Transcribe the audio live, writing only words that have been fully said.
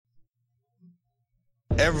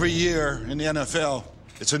Every year in the NFL,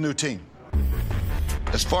 it's a new team.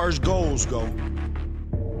 As far as goals go,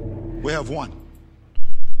 we have one.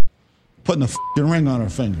 Putting a f***ing ring on our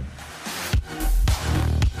finger.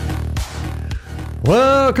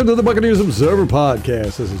 Welcome to the Buccaneers Observer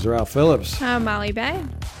Podcast. This is Ralph Phillips. I'm Molly Bay.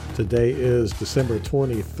 Today is December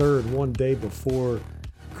 23rd, one day before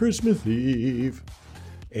Christmas Eve.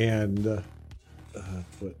 And,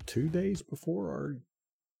 2 days before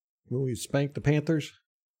when we spanked the Panthers?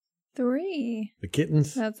 3. The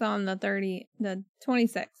kittens? That's on the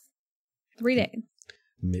 26th. 3 days.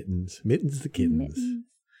 Mittens the kittens. Mittens.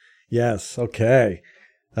 Yes, okay.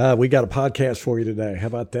 We got a podcast for you today. How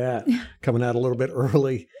about that? Coming out a little bit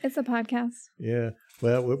early. It's a podcast. Yeah.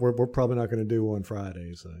 Well, we're probably not going to do one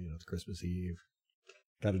Friday, so it's Christmas Eve.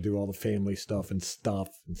 Got to do all the family stuff. And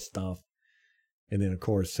then, of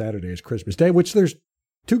course, Saturday is Christmas Day, which there's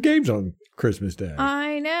 2 games on Christmas Day.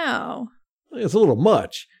 I know. It's a little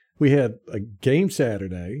much. We had a game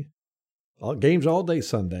Saturday, games all day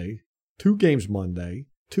Sunday, 2 games Monday,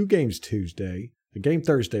 2 games Tuesday, a game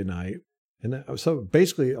Thursday night. And so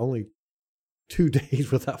basically only 2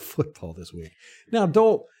 days without football this week. Now,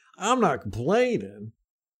 I'm not complaining.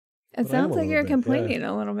 It sounds like you're complaining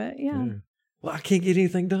a little bit. Yeah. Well, I can't get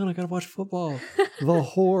anything done. I got to watch football. The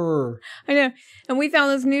horror. I know. And we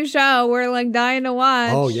found this new show we're like dying to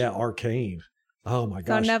watch. Oh, yeah. Arcane. Oh, my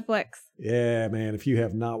gosh. It's on Netflix. Yeah, man. If you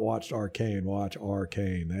have not watched Arcane, watch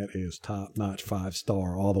Arcane. That is top-notch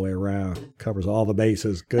 5-star all the way around. Covers all the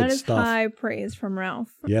bases. Good stuff. That is high praise from Ralph.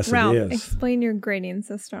 Yes, Ralph, it is. Explain your grading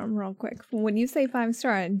system real quick. When you say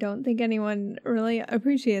 5-star, I don't think anyone really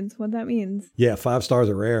appreciates what that means. Yeah, 5 stars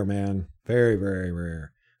are rare, man. Very, very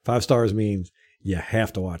rare. 5 stars means you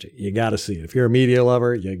have to watch it. You got to see it. If you're a media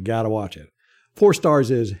lover, you got to watch it. 4 stars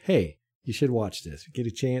is, hey, you should watch this. Get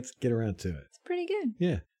a chance, get around to it. It's pretty good.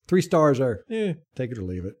 Yeah. 3 stars are, take it or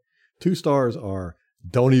leave it. 2 stars are,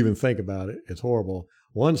 don't even think about it. It's horrible.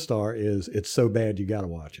 1 star is, it's so bad you got to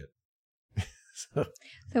watch it.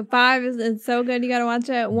 So 5 is, it's so good you got to watch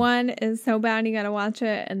it. 1 is so bad you got to watch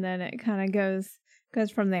it. And then it kind of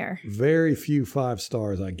goes from there. Very few 5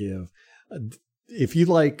 stars I give. If you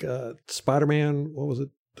like Spider-Man, what was it?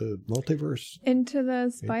 The multiverse? Into the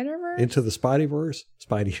Spider-Verse? Into the Spideyverse?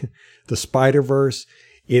 The Spider-Verse.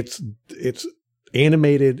 It's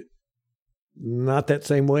animated, not that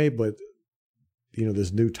same way, but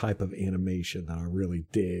this new type of animation that I really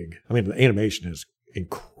dig. I mean, the animation is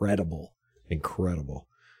incredible.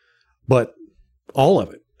 But all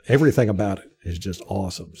of it, everything about it is just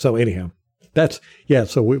awesome. So anyhow,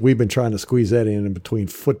 so we've been trying to squeeze that in between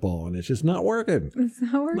football, and it's just not working. It's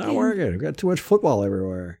not working. We've got too much football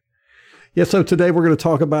everywhere. Yeah, so today we're going to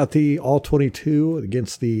talk about the All-22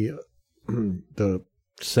 against the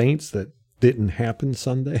Saints that didn't happen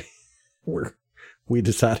Sunday. We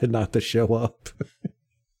decided not to show up.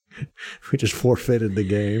 We just forfeited the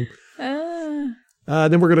game.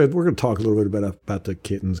 Then we're gonna talk a little bit about the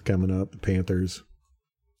kittens coming up, the Panthers.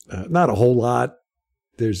 Not a whole lot.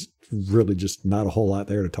 There's really just not a whole lot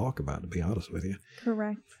there to talk about, to be honest with you.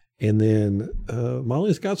 Correct. And then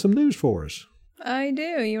Molly's got some news for us. I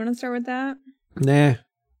do. You want to start with that? Nah.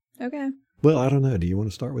 Okay. Well, I don't know. Do you want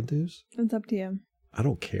to start with news? It's up to you. I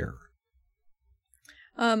don't care.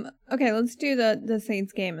 Okay, let's do the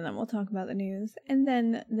Saints game, and then we'll talk about the news, and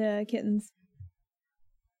then the kittens.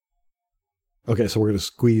 Okay, so we're going to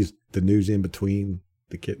squeeze the news in between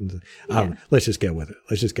the kittens. Yeah. I don't know. Let's just go with it.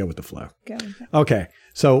 Let's just go with the flow. Go with it. Okay,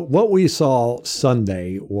 so what we saw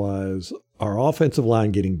Sunday was our offensive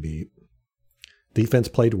line getting beat. Defense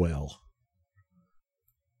played well.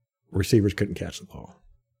 Receivers couldn't catch the ball.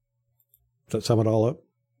 Does that sum it all up?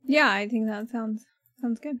 Yeah, I think that sounds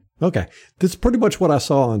good. Okay. This is pretty much what I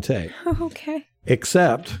saw on tape. Okay.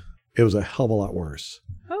 Except it was a hell of a lot worse.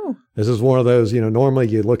 Oh. This is one of those, normally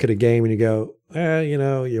you look at a game and you go,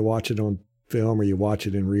 you watch it on film or you watch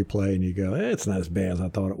it in replay and you go, it's not as bad as I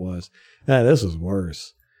thought it was. This is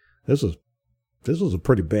worse. This was a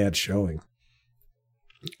pretty bad showing.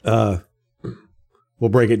 We'll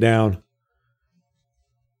break it down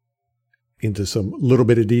into some little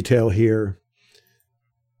bit of detail here.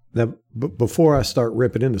 Now, before I start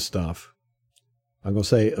ripping into stuff, I'm going to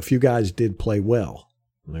say a few guys did play well.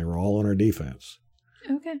 They were all on our defense.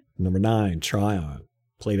 Okay. Number 9, Tryon,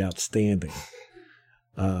 played outstanding.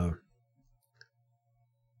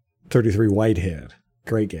 33, Whitehead,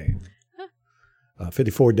 great game.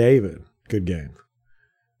 54, David, good game.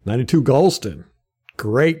 92, Golston,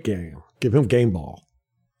 great game. Give him game ball.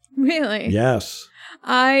 Really? Yes.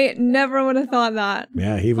 I never would have thought that.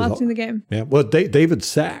 Yeah, he was watching the game. Yeah, well, David's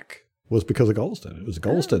sack was because of Golston. It was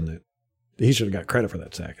Golston that he should have got credit for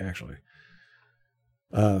that sack, actually.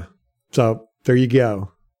 So there you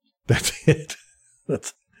go. That's it.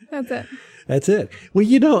 That's it. That's it. Well,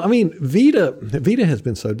 you know, I mean, Vita has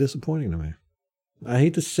been so disappointing to me. I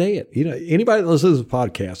hate to say it. You know, anybody that listens to this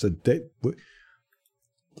podcast,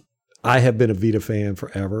 I have been a Vita fan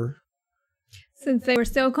forever. Since they were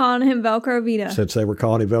still calling him Velcro Vita. Since they were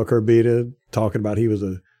calling him Velcro Vita, talking about he was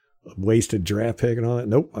a wasted draft pick and all that.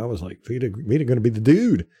 Nope. I was like, Vita going to be the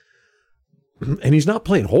dude. And he's not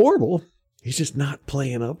playing horrible. He's just not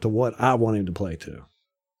playing up to what I want him to play to.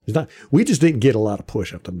 He's not. We just didn't get a lot of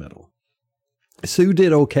push up the middle. Sue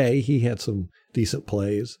did okay. He had some decent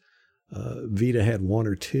plays. Vita had one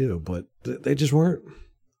or two, but they just weren't.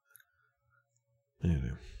 You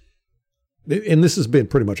know. And this has been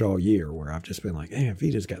pretty much all year where I've just been like, man,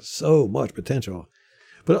 Vita's got so much potential.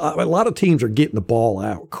 But a lot of teams are getting the ball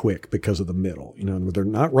out quick because of the middle. You know, they're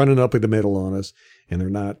not running up in the middle on us, and they're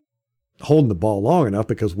not holding the ball long enough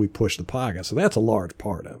because we push the pocket. So that's a large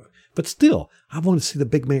part of it. But still, I want to see the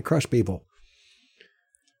big man crush people.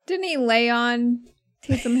 Didn't he lay on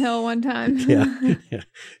Taysom Hill one time? Yeah.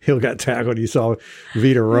 Hill got tackled. You saw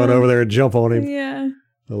Vita run over there and jump on him. Yeah.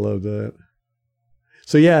 I love that.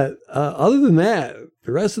 So, yeah, other than that,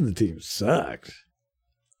 the rest of the team sucked.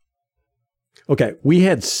 Okay, we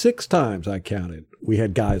had 6 times, I counted, we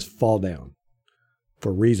had guys fall down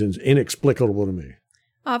for reasons inexplicable to me.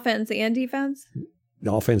 Offense and defense?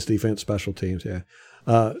 Offense, defense, special teams, yeah.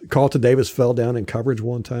 Carlton Davis fell down in coverage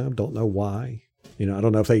one time. Don't know why. You know, I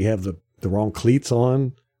don't know if they have the wrong cleats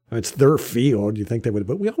on. It's their field. You think they would,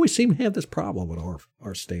 but we always seem to have this problem with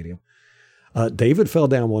our stadium. David fell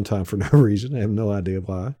down one time for no reason. I have no idea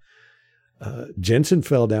why. Jensen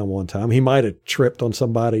fell down one time. He might have tripped on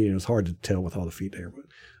somebody. It's hard to tell with all the feet there,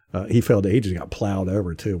 but he fell down. He just got plowed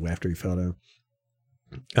over too after he fell down.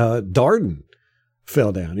 Darden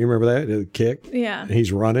fell down. You remember that? The kick? Yeah. And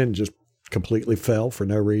he's running and just completely fell for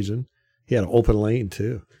no reason. He had an open lane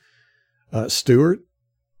too. Stewart,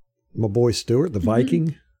 my boy Stewart, the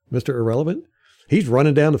Viking, Mr. Irrelevant, he's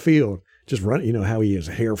running down the field. Just running, you know how he is,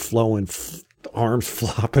 hair flowing, arms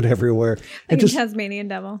flopping everywhere. Like a Tasmanian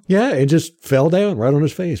devil. Yeah, it just fell down right on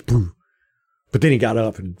his face. Boom. But then he got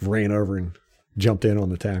up and ran over and jumped in on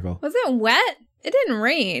the tackle. Was it wet? It didn't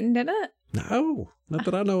rain, did it? No, not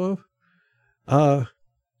that I know of.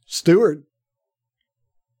 Stewart,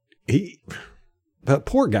 that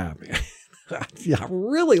poor guy, man. I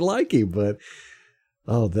really like him, but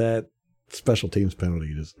that special teams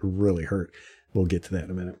penalty just really hurt. We'll get to that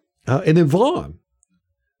in a minute. And then Vaughn.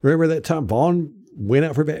 Remember that time Vaughn went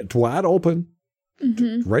out for bat, wide open,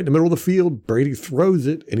 right in the middle of the field. Brady throws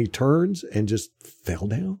it, and he turns and just fell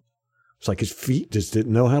down. It's like his feet just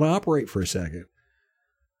didn't know how to operate for a second.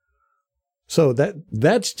 So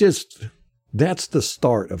that's the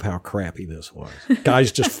start of how crappy this was.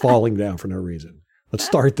 Guys just falling down for no reason. Let's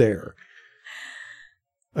start there.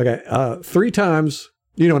 Okay, 3 times.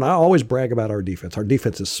 You know, and I always brag about our defense. Our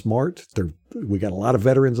defense is smart. We got a lot of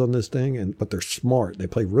veterans on this thing, but they're smart. They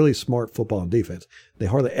play really smart football and defense. They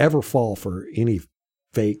hardly ever fall for any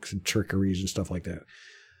fakes and trickeries and stuff like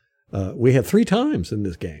that. We had 3 times in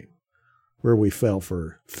this game where we fell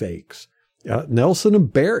for fakes. Nelson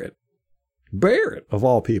and Barrett of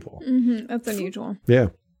all people. Mm-hmm. That's unusual. Yeah.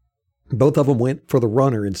 Both of them went for the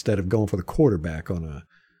runner instead of going for the quarterback on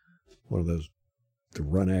one of those, the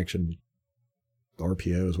run action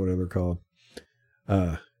RPOs, whatever they're called.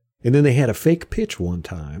 And then they had a fake pitch one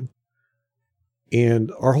time,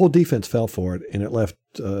 and our whole defense fell for it, and it left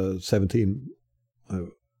 17,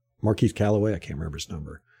 Marquise Callaway, I can't remember his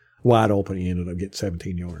number, wide open. He ended up getting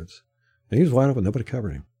 17 yards. And he was wide open. Nobody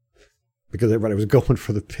covered him because everybody was going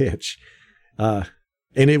for the pitch. And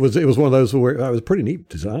it was one of those where it was a pretty neat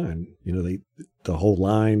design. You know, the whole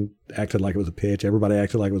line acted like it was a pitch. Everybody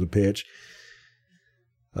acted like it was a pitch.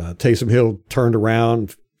 Taysom Hill turned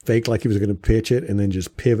around, faked like he was going to pitch it, and then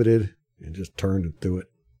just pivoted and just turned and threw it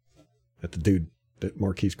at the dude, that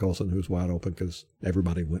Marquise Colson, who was wide open because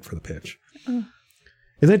everybody went for the pitch. And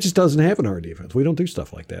that just doesn't happen in our defense. We don't do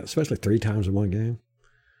stuff like that, especially 3 times in one game.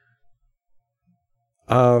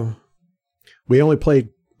 We only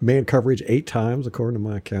played man coverage 8 times, according to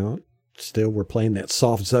my account. Still, we're playing that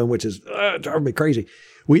soft zone, which is driving me crazy.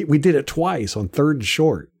 We did it twice on 3rd and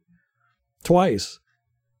short. Twice.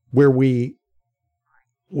 Where we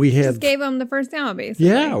had just gave them the first down, basically.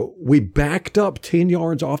 Yeah, we backed up 10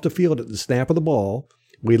 yards off the field at the snap of the ball.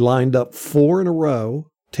 We lined up 4 in a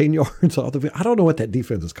row, 10 yards off the field. I don't know what that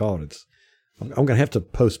defense is called. I'm going to have to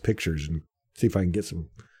post pictures and see if I can get some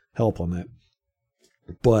help on that.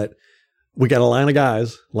 But we got a line of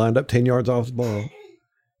guys lined up 10 yards off the ball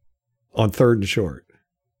on 3rd and short.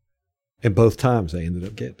 And both times they ended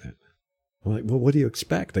up getting it. I'm like, well, what do you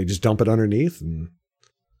expect? They just dump it underneath, and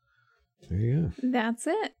there you go. That's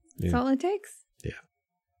it. That's all it takes. Yeah.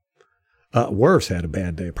 Wirfs had a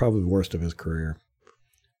bad day, probably the worst of his career.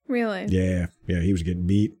 Really? Yeah, he was getting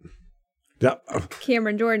beat. Yeah.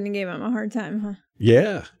 Cameron Jordan gave him a hard time, huh?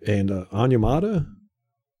 Yeah, and Onyemata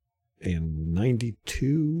and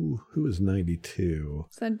 92. Who was 92?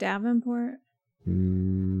 Is that Davenport?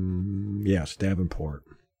 Yes, Davenport.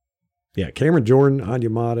 Yeah, Cameron Jordan,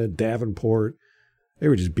 Onyemata, Davenport. They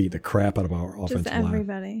were just beating the crap out of our offensive line. Just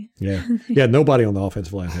everybody. Yeah. Yeah, nobody on the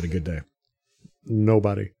offensive line had a good day.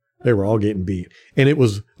 Nobody. They were all getting beat. And it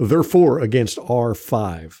was their 4 against our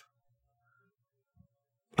 5.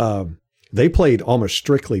 They played almost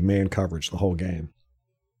strictly man coverage the whole game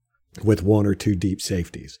with 1 or 2 deep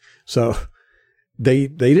safeties. So they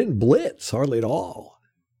didn't blitz hardly at all.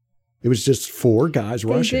 It was just 4 guys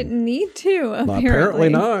rushing. They didn't need to, apparently. Apparently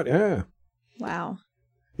not, yeah. Wow.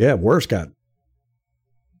 Yeah, Wirfs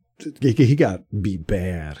he got beat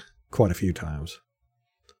bad quite a few times.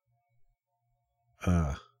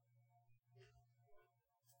 Let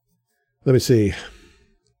me see.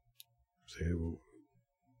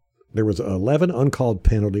 There was 11 uncalled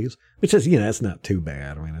penalties, which is, that's not too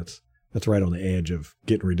bad. I mean, that's right on the edge of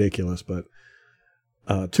getting ridiculous. But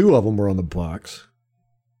 2 of them were on the Bucs.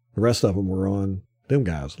 The rest of them were on them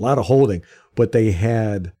guys. A lot of holding, but they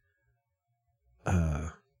had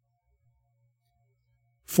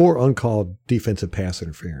 4 uncalled defensive pass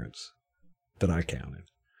interference that I counted.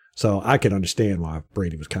 So I can understand why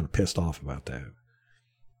Brady was kind of pissed off about that.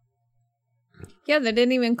 Yeah, they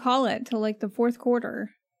didn't even call it till like the 4th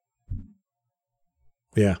quarter.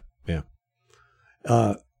 Yeah.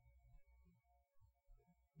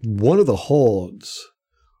 One of the holds.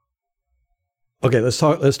 Okay, let's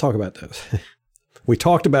talk about this. We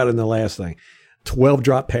talked about it in the last thing. 12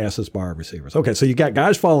 drop passes by our receivers. Okay, so you got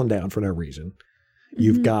guys falling down for no reason.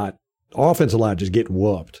 You've got offensive line just getting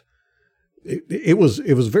whooped. It was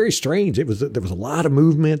very strange. There was a lot of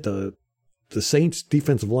movement. The Saints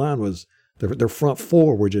defensive line was their front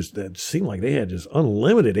 4 were just, it seemed like they had just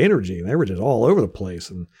unlimited energy. They were just all over the place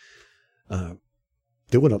and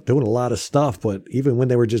doing a lot of stuff. But even when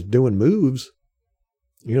they were just doing moves,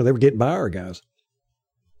 they were getting by our guys.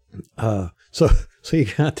 So you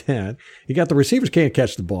got that. You got the receivers can't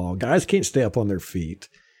catch the ball. Guys can't stay up on their feet.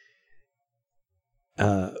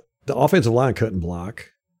 The offensive line couldn't block.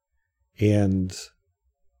 And,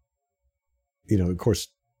 of course,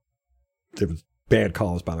 there was bad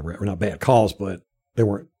calls by the ref. Or not bad calls, but they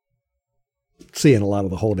weren't seeing a lot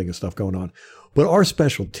of the holding and stuff going on. But our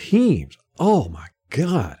special teams, oh, my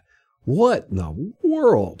God. What in the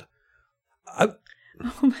world? Oh,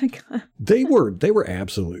 my God. They were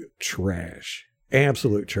absolute trash.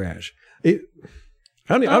 Absolute trash. Gosh.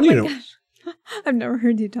 I've never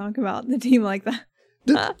heard you talk about the team like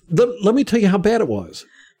that. Let me tell you how bad it was.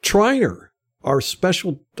 Triner, our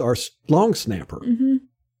long snapper,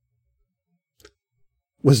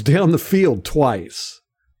 was down the field twice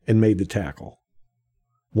and made the tackle.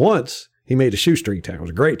 Once, he made a shoestring tackle. It was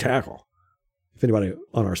a great tackle. If anybody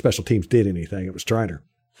on our special teams did anything, it was Triner.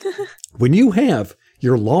 When you have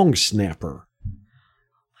your long snapper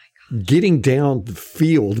getting down the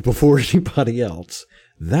field before anybody else,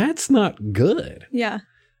 that's not good. Yeah.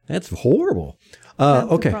 That's horrible.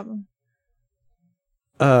 That's okay. The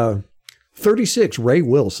problem. 36, Ray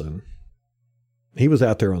Wilson. He was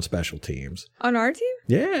out there on special teams. On our team?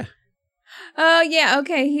 Yeah. Oh, yeah.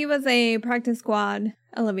 Okay. He was a practice squad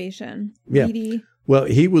elevation. Yeah. PD. Well,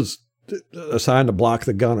 he was assigned to block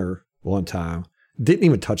the gunner one time. Didn't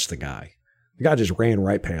even touch the guy. The guy just ran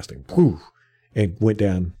right past him. And went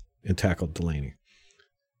down and tackled Delaney.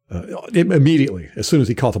 Immediately, as soon as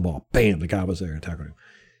he caught the ball, bam, the guy was there and tackled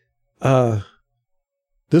him.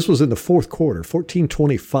 This was in the 4th quarter,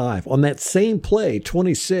 14-25. On that same play,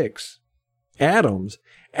 26, Adams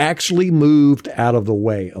actually moved out of the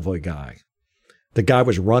way of a guy. The guy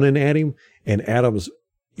was running at him, and Adams,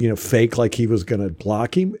 faked like he was going to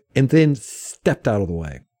block him, and then stepped out of the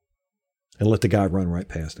way and let the guy run right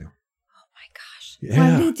past him. Oh, my gosh.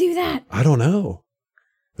 Yeah. Why did he do that? I don't know.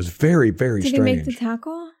 It was very, very strange. Did he make the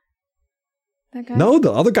tackle? That guy? No,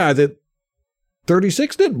 the other guy that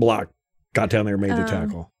 36 didn't block got down there and made the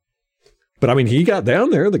tackle. But I mean, he got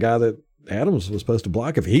down there, the guy that Adams was supposed to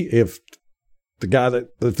block. If the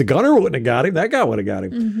gunner wouldn't have got him, that guy would have got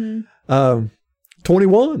him.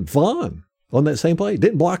 21, Vaughn, on that same play,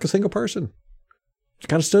 didn't block a single person. Just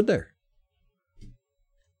kind of stood there.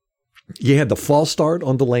 You had the false start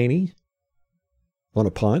on Delaney on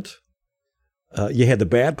a punt. You had the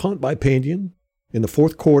bad punt by Pinion in the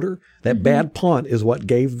 4th quarter. That bad punt is what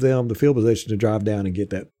gave them the field position to drive down and get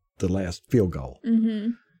that last field goal.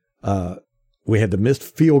 Mm-hmm. We had the missed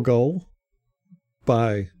field goal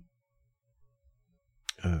by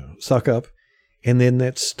Suckup, and then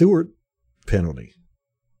that Stewart penalty.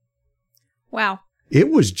 Wow. It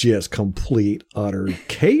was just complete, utter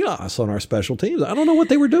chaos on our special teams. I don't know what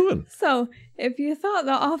they were doing. So if you thought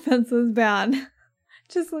the offense was bad,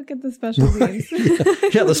 just look at the special teams.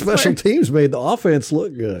 Yeah, the special teams made the offense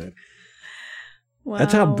look good. Wow.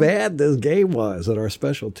 That's how bad this game was, that our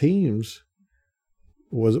special teams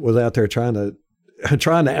was out there trying to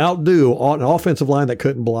outdo an offensive line that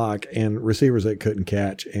couldn't block and receivers that couldn't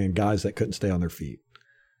catch and guys that couldn't stay on their feet.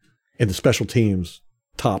 And the special teams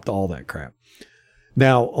topped all that crap.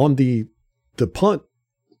 Now, on the punt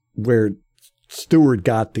where Stewart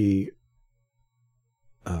got the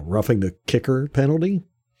roughing the kicker penalty,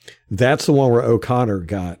 that's the one where O'Connor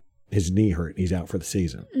got his knee hurt. He's out for the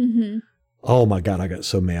season. Mm-hmm. Oh, my God, I got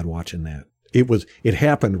so mad watching that. It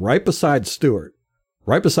happened right beside Stewart,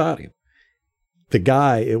 right beside him. The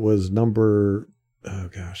guy, it was number, oh,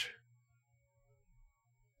 gosh.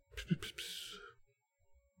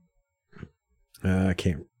 I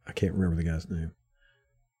can't remember the guy's name.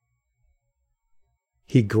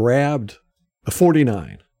 He grabbed a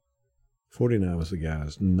 49. 49 was the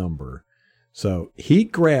guy's number. So he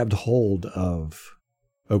grabbed hold of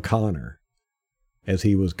O'Connor as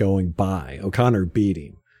he was going by. O'Connor beat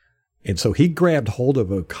him. And so he grabbed hold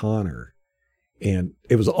of O'Connor, and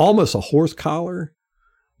it was almost a horse collar,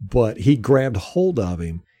 but he grabbed hold of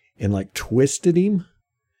him and like twisted him.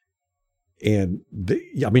 And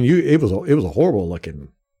it was a horrible looking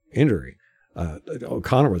injury.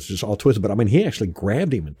 O'Connor was just all twisted, but I mean, he actually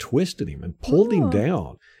grabbed him and twisted him and pulled him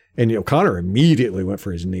down. And O'Connor immediately went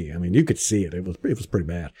for his knee. I mean, you could see it. It was pretty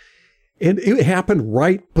bad. And it happened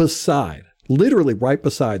literally right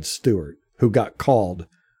beside Stewart, who got called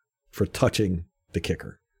for touching the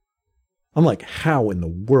kicker. I'm like, how in the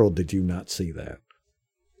world did you not see that?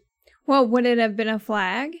 Well, would it have been a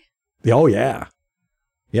flag? Oh, yeah.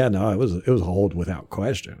 Yeah, no, it was a hold without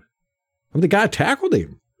question. I mean, the guy tackled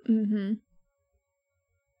him. Mm-hmm.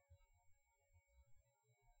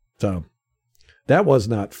 So that was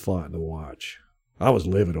not fun to watch. I was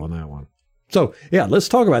livid on that one. So, yeah, let's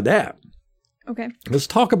talk about that. Okay. Let's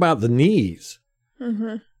talk about the knees.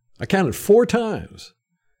 Mm-hmm. I counted 4 times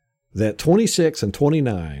that 26 and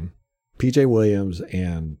 29, PJ Williams,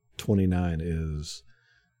 and 29 is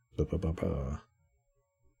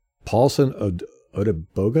Paulson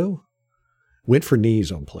Odebogo, went for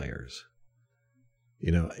knees on players.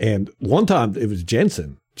 And one time it was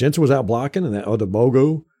Jensen. Jensen was out blocking, and that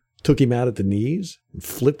Odebogo took him out at the knees and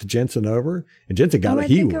flipped Jensen over. And Jensen got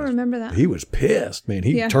it. I remember that. He was pissed, man.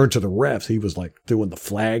 He turned to the refs. He was like doing the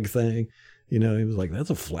flag thing. He was like,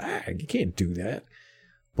 that's a flag. You can't do that.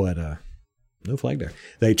 But no flag there.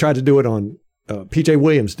 They tried to do it on PJ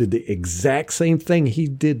Williams did the exact same thing he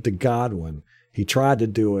did to Godwin. He tried to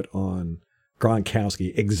do it on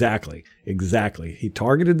Gronkowski. Exactly. He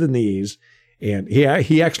targeted the knees, and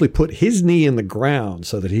he actually put his knee in the ground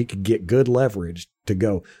so that he could get good leverage to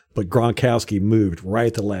go. But Gronkowski moved right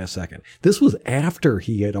at the last second. This was after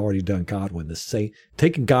he had already done Godwin,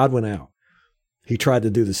 taking Godwin out. He tried to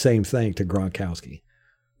do the same thing to Gronkowski.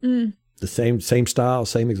 Mm. The same style,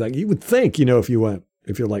 same exact. You would think, if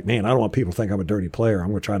you're like, man, I don't want people to think I'm a dirty player, I'm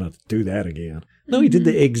going to try not to do that again. No, he did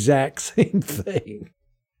the exact same thing.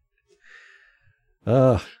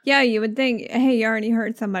 Yeah, you would think, hey, you already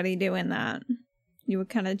heard somebody doing that. You would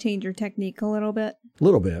kind of change your technique a little bit. A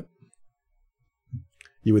little bit.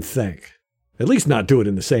 You would think. At least not do it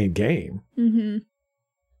in the same game. Mm-hmm.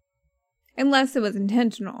 Unless it was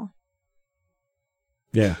intentional.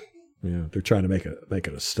 Yeah. Yeah. They're trying to make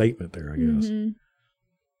it a statement there, I guess. Mm-hmm.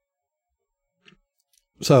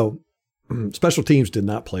 So, special teams did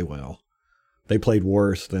not play well. They played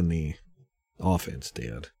worse than the offense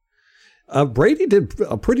did. Brady did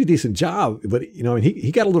a pretty decent job, but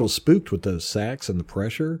he got a little spooked with the sacks and the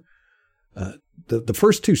pressure. The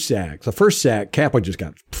first 2 sacks, the first sack, Kappa just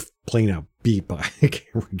got plain out beat by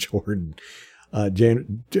Cameron Jordan.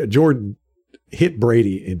 Jordan hit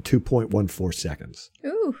Brady in 2.14 seconds.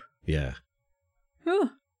 Ooh. Yeah.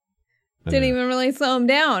 Ooh. Didn't even really slow him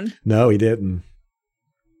down. No, he didn't.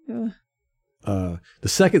 Ooh. The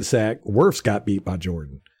second sack, Wirfs got beat by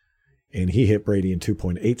Jordan, and he hit Brady in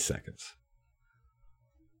 2.8 seconds.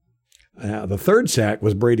 The third sack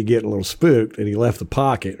was Brady getting a little spooked, and he left the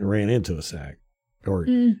pocket and ran into a sack. Or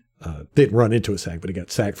didn't run into a sack, but he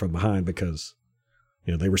got sacked from behind because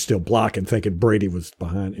they were still blocking, thinking Brady was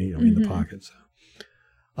behind, in the pocket.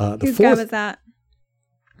 So, Whose guy was that?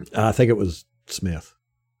 I think it was Smith.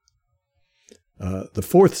 The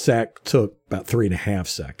fourth sack took about 3.5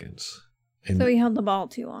 seconds. And so he held the ball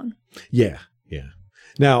too long. Yeah.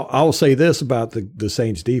 Now, I'll say this about the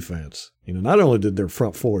Saints defense. Not only did their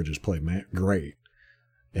front four just play great,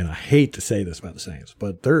 and I hate to say this about the Saints,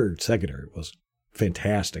 but their secondary was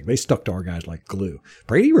fantastic. They stuck to our guys like glue.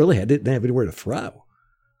 Brady really didn't have anywhere to throw.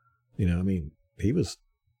 He was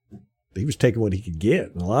taking what he could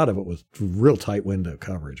get, and a lot of it was real tight window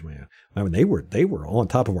coverage, man. They were on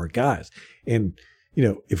top of our guys. And,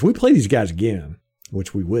 if we play these guys again,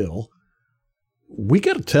 which we will, we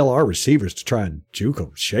got to tell our receivers to try and juke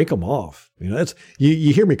them, shake them off. That's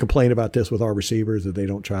you hear me complain about this with our receivers, that they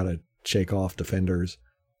don't try to shake off defenders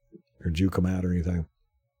or juke them out or anything.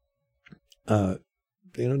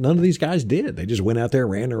 None of these guys did. They just went out there,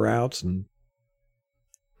 ran their routes, and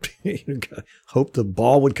hoped the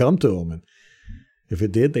ball would come to them. And if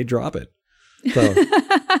it did, they drop it. So,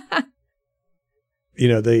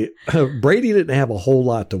 Brady didn't have a whole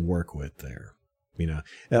lot to work with there.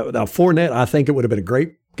 Now Fournette, I think it would have been a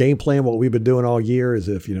great game plan. What we've been doing all year is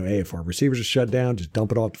if our receivers are shut down, just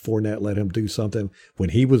dump it off to Fournette, let him do something. When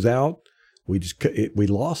he was out, we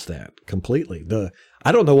lost that completely.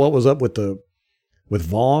 I don't know what was up with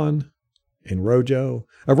Vaughn and Rojo.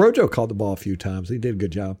 Rojo caught the ball a few times. He did a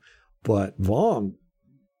good job. But Vaughn,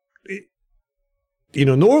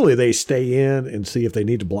 normally they stay in and see if they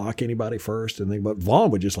need to block anybody first. But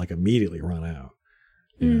Vaughn would just immediately run out.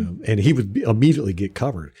 And he would immediately get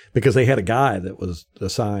covered because they had a guy that was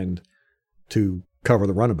assigned to cover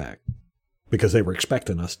the running back because they were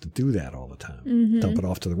expecting us to do that all the time, dump it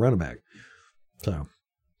off to the running back. So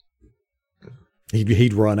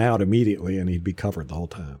he'd run out immediately and he'd be covered the whole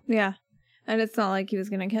time. Yeah. And it's not like he was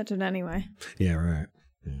going to catch it anyway. Yeah, right.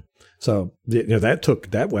 Yeah. So, that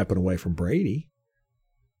took that weapon away from Brady.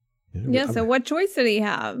 So what choice did he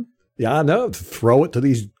have? Yeah, I know. Throw it to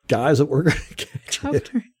these guys that were going to catch it.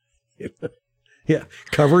 Yeah,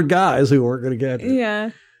 covered guys who weren't going to catch it. Yeah.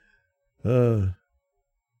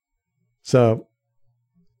 So,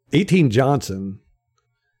 18 Johnson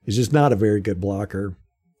is just not a very good blocker.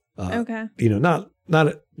 Okay. Not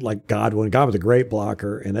like Godwin. Godwin's a great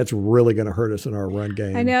blocker, and that's really going to hurt us in our run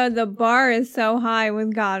game. I know the bar is so high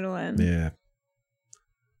with Godwin. Yeah.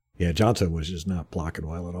 Yeah, Johnson was just not blocking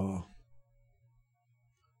well at all.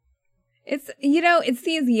 It's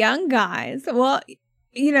these young guys. Well,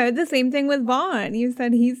 the same thing with Vaughn. You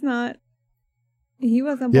said he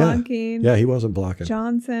wasn't blocking. Yeah, he wasn't blocking.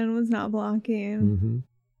 Johnson was not blocking. Mm-hmm.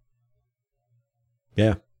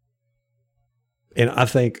 Yeah. And I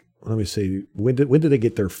think, let me see, when did they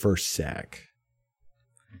get their first sack?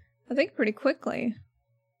 I think pretty quickly.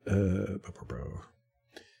 I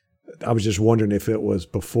was just wondering if it was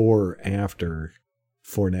before or after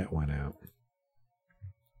Fournette went out.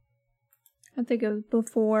 I think it was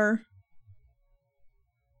before.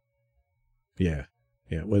 Yeah.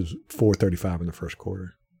 Yeah, it was 4:35 in the first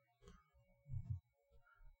quarter.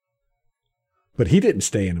 But he didn't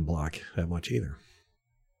stay in and block that much either.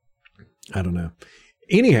 I don't know.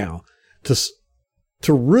 Anyhow,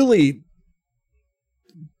 to really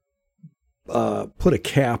put a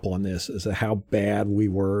cap on this as to how bad we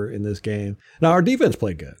were in this game. Now, our defense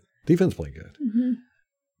played good. Mm-hmm.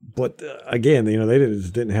 But again, they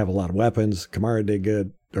didn't have a lot of weapons. Kamara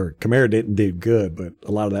didn't do good, but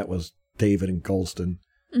a lot of that was David and Golston.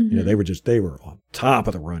 Mm-hmm. They were on top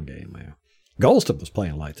of the run game, man. Golston was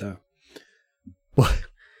playing lights out. But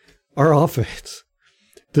our offense,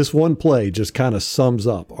 this one play just kind of sums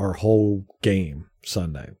up our whole game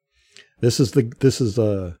Sunday. This is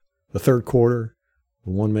the third quarter,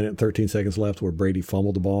 1 minute and 13 seconds left, where Brady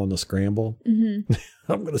fumbled the ball in the scramble. Mm-hmm.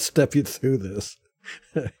 I'm going to step you through this.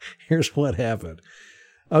 Here's what happened.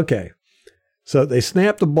 Okay. So they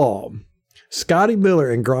snapped the ball. Scotty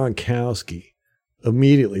Miller and Gronkowski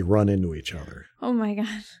immediately run into each other. Oh my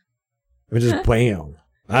gosh. Just bam.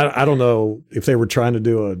 I don't know if they were trying to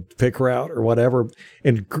do a pick route or whatever.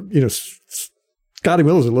 And, Scotty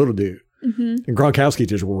Miller's a little dude. Mm-hmm. And Gronkowski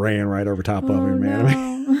just ran right over top of him, man.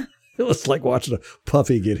 No. It was like watching a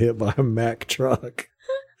puppy get hit by a Mack truck.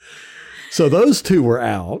 So those two were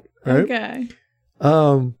out. Right? Okay.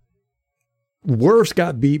 Wirfs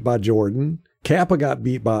got beat by Jordan. Kappa got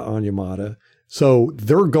beat by Onyemata. So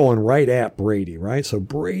they're going right at Brady, right? So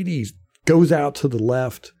Brady goes out to the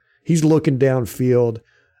left. He's looking downfield.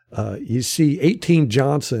 You see 18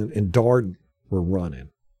 Johnson and Darden were running,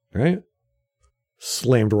 right?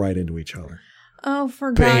 Slammed right into each other. Oh,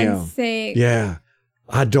 for Bam. God's sake. Yeah.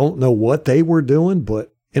 I don't know what they were doing,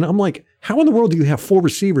 and I'm like, how in the world do you have four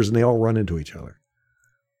receivers and they all run into each other?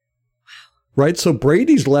 Wow. Right? So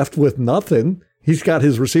Brady's left with nothing, he's got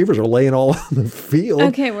his receivers are laying all on the field.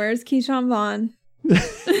 Okay, where's Keyshawn Vaughn?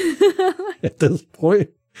 At this point,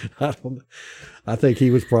 I don't know. I think he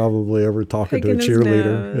was probably over talking to a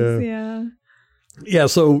cheerleader. Yeah.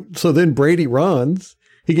 So then Brady runs.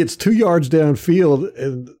 He gets 2 yards downfield,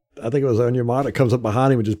 and I think it was Onyemata comes up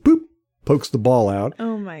behind him and just boop, pokes the ball out.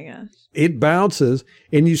 Oh my gosh. It bounces,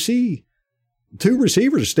 and you see 2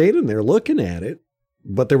 receivers standing there looking at it,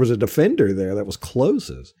 but there was a defender there that was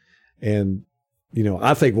closest. And, you know,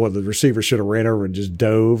 I think one of the receivers should have ran over and just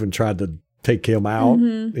dove and tried to take him out,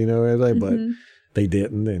 you know, but they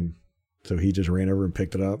didn't. And so he just ran over and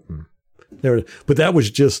picked it up. And but that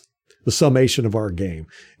was just the summation of our game.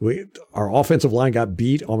 Our offensive line got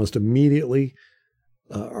beat almost immediately.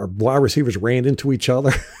 Our wide receivers ran into each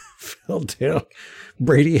other, fell down.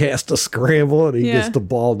 Brady has to scramble, and he gets the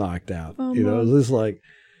ball knocked out. You know, it was like,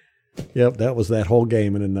 yep, that was that whole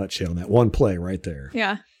game in a nutshell. That one play right there.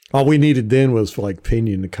 Yeah. All we needed then was for like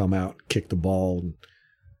Pinion to come out, kick the ball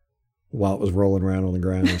while it was rolling around on the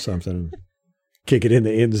ground or something, kick it in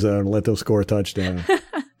the end zone and let them score a touchdown.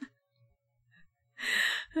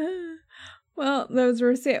 Well, those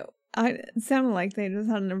were it sounded like they just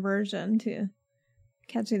had an aversion to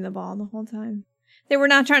catching the ball the whole time. They were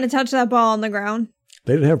not trying to touch that ball on the ground.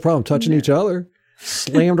 They didn't have a problem touching each other.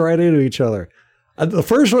 Slammed right into each other. The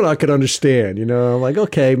first one I could understand, you know, like,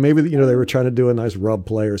 okay, maybe, you know, they were trying to do a nice rub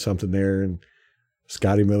play or something there. And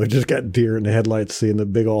Scotty Miller just got deer in the headlights seeing the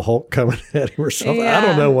big old Hulk coming at him or something. Yeah. I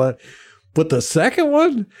don't know what. But the second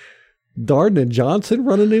one, Darden and Johnson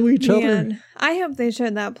running into each other. I hope they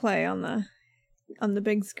showed that play on the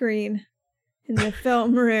big screen in the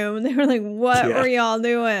film room. They were like, what were y'all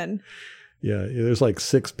doing? Yeah, there's like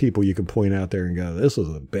 6 people you can point out there and go, this was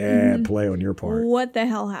a bad play on your part. What the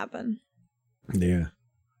hell happened? Yeah.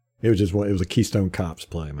 It was a Keystone Cops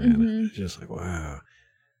play, man. It's just like, wow.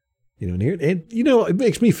 You know, and you know, it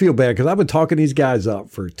makes me feel bad because I've been talking these guys up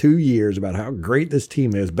for 2 years about how great this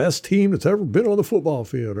team is. Best team that's ever been on the football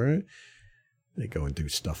field, right? They go and do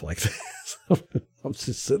stuff like this. I'm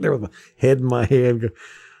just sitting there with my head in my hand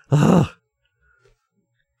going,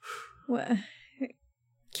 What?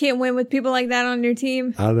 Can't win with people like that on your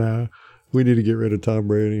team. I know. We need to get rid of Tom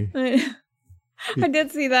Brady. I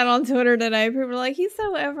did see that on Twitter today. People were like, he's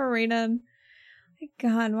so overrated. Like,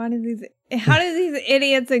 God, how do these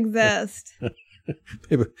idiots exist?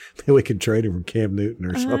 Maybe we could trade him from Cam Newton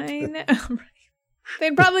or something. I know.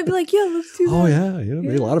 They'd probably be like, yeah, let's do that. Oh, yeah.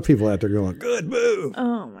 There's a lot of people out there going, good move.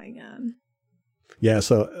 Oh, my God. Yeah,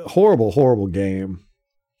 so horrible, horrible game.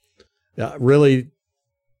 Really,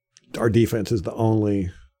 our defense is the only...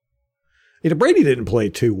 You know, Brady didn't play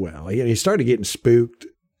too well. He started getting spooked,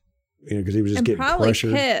 you know, because he was just getting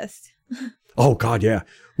pressured. Pissed. Oh, God, yeah.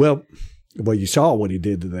 Well, you saw what he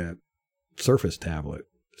did to that Surface tablet.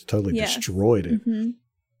 It's totally destroyed it.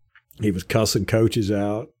 He was cussing coaches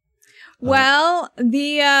out. Well,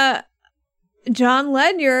 the John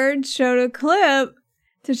Ledyard showed a clip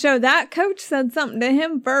to show that coach said something to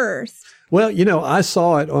him first. Well, you know, I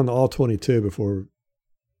saw it on the All-22 before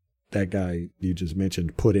that guy you just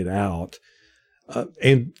mentioned put it out.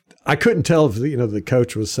 And I couldn't tell if, you know, the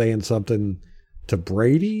coach was saying something to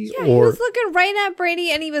Brady or... he was looking right at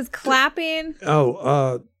Brady and he was clapping.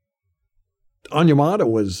 Onyemata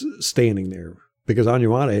was standing there because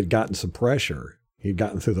Onyemata had gotten some pressure. He'd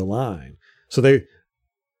gotten through the line. So they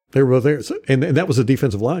were there. And that was a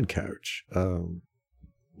defensive line coach. Oh,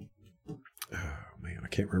 man, I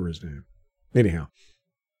can't remember his name. Anyhow,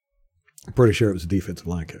 I'm pretty sure it was a defensive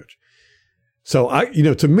line coach. So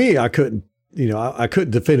to me, I couldn't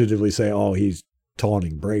definitively say, oh, he's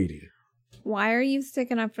taunting Brady. Why are you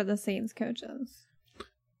sticking up for the Saints coaches?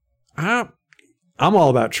 I'm all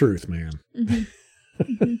about truth, man.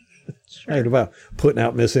 Sure. I ain't about putting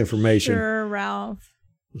out misinformation. Sure, Ralph.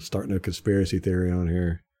 Starting a conspiracy theory on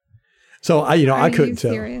here. So I couldn't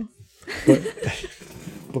tell. Serious?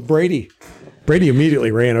 But Brady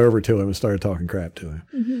immediately ran over to him and started talking crap to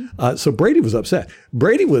him. So Brady was upset.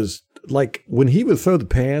 Brady was like, when he would throw the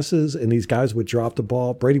passes and these guys would drop the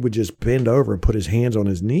ball, Brady would just bend over and put his hands on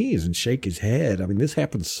his knees and shake his head. I mean, this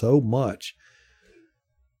happens so much.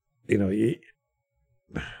 You know,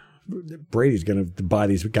 Brady's going to buy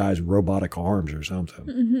these guys robotic arms or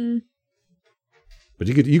something. But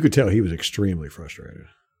you could tell he was extremely frustrated.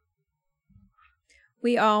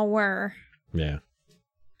 We all were. Yeah.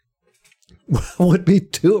 Would be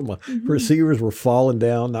too. My receivers were falling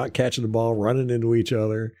down, not catching the ball, running into each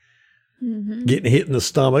other, getting hit in the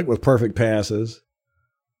stomach with perfect passes.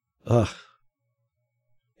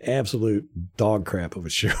 Absolute dog crap of a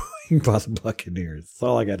showing by the Buccaneers. That's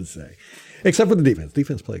all I got to say. Except for the defense.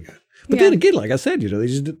 Defense played good. But then again, like I said, you know,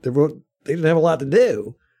 they they didn't have a lot to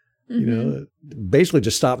do. You know, basically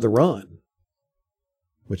just stop the run,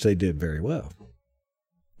 which they did very well.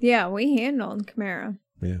 Yeah, we handled Kamara.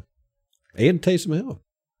 Yeah. And Taysom Hill.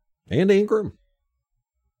 And Ingram.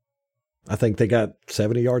 I think they got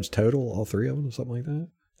 70 yards total, all three of them, something like that.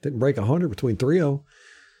 Didn't break 100 between 3-0.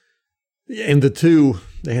 And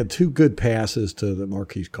they had two good passes to the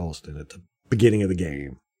Marquise Colston at the beginning of the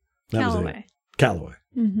game. That was it. Callaway.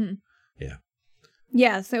 Mm-hmm. Yeah.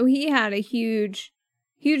 Yeah, so he had a huge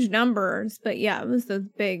numbers, but yeah, it was those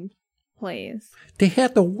big plays. They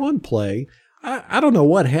had the one play. I don't know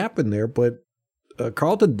what happened there, but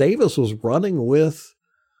Carlton Davis was running with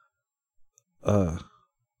the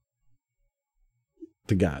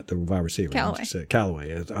wide receiver.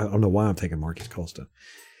 Callaway. I don't know why I'm thinking Marquise Colston.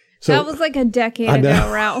 So, that was like a decade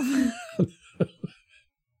ago, Ralph.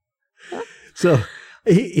 So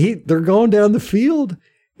they're going down the field,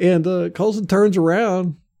 and Colston turns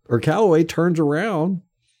around, or Callaway turns around,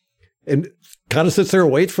 and kind of sits there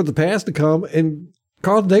and waits for the pass to come, and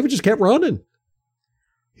Carlton Davis just kept running.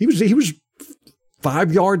 He was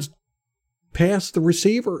 5 yards past the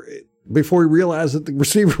receiver before he realized that the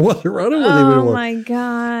receiver wasn't running with him anymore. Oh my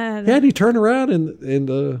God. Yeah, and he turned around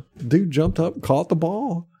and dude jumped up and caught the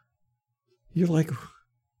ball. You're like,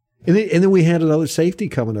 and then we had another safety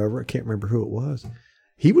coming over. I can't remember who it was.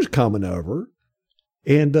 He was coming over,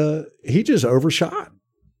 and he just overshot.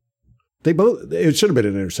 It should have been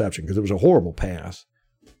an interception because it was a horrible pass.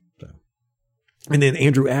 So. And then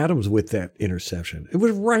Andrew Adams with that interception. It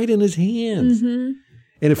was right in his hands. Mm-hmm.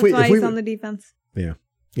 And That's why he's on the defense. Yeah.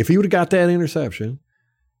 If he would have got that interception,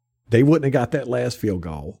 they wouldn't have got that last field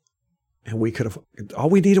goal. And we could have, all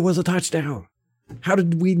we needed was a touchdown. How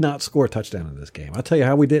did we not score a touchdown in this game? I'll tell you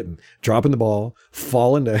how we didn't. Dropping the ball,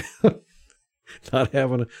 falling down, not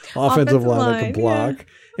having an offensive line that could block,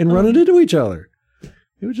 and running into each other.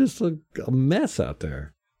 It was just a mess out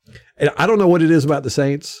there. And I don't know what it is about the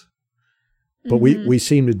Saints, but we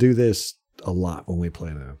seem to do this a lot when we play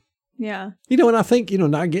them. Yeah. You know, and I think,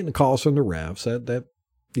 not getting calls from the refs, that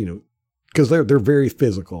because they're very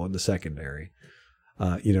physical in the secondary.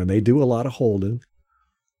 They do a lot of holding,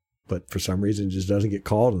 but for some reason it just doesn't get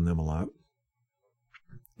called on them a lot.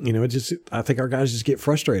 I think our guys just get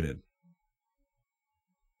frustrated.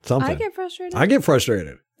 Something. I get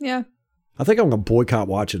frustrated. Yeah. I think I'm going to boycott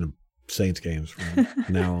watching the Saints games from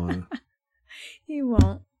now on. You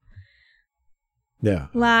won't. Yeah.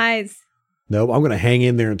 Lies. No, I'm going to hang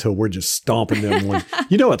in there until we're just stomping them.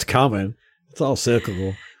 It's coming. It's all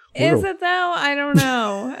cyclical. Is it though? I don't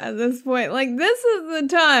know at this point. Like, this is the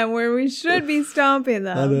time where we should be stomping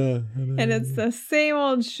them. I know. And it's the same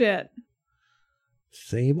old shit.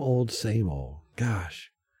 Same old.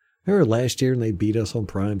 Gosh. Remember last year when they beat us on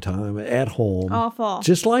prime time at home? Awful.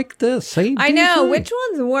 Just like this. Same I know. thing. Which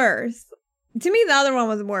one's worse? To me, the other one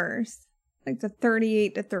was worse. Like the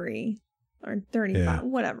 38-3 or 35,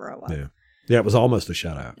 whatever it was. Yeah, it was almost a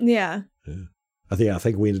shutout. Yeah. I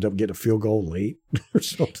think we ended up getting a field goal late or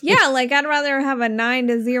something. Yeah, like I'd rather have a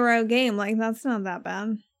 9-0 game. Like, that's not that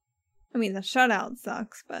bad. I mean, the shutout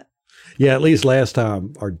sucks, but yeah, at least last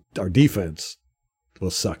time our defense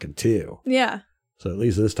was sucking too. Yeah. So at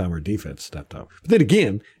least this time our defense stepped up. But then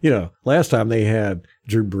again, last time they had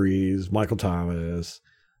Drew Brees, Michael Thomas,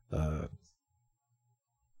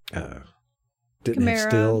 didn't have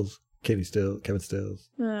Stills, Kevin Stills.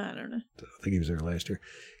 I don't know. I think he was there last year.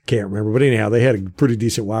 Can't remember. But anyhow, they had a pretty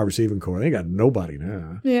decent wide receiving core. They got nobody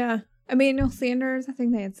now. Yeah. Emmanuel Sanders. I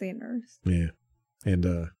think they had Sanders. Yeah.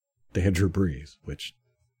 And they had Drew Brees, which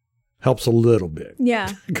helps a little bit.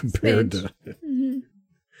 Yeah. compared to. Mm-hmm.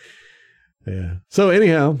 Yeah. So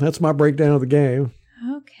anyhow, that's my breakdown of the game.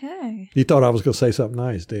 Okay. You thought I was going to say something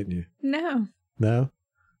nice, didn't you? No. No?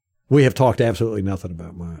 We have talked absolutely nothing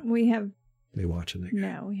about me watching it.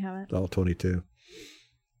 No, we haven't. All 22.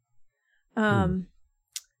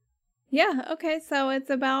 Yeah, okay, so it's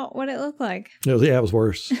about what it looked like. It was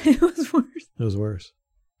worse. It was worse.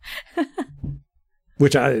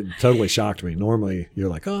 Which totally shocked me. Normally, you're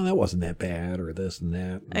like, oh, that wasn't that bad, or this and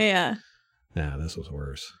that. Yeah. Nah, this was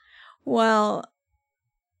worse. Well,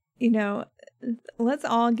 let's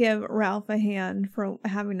all give Ralph a hand for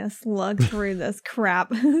having to slug through this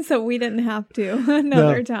crap so we didn't have to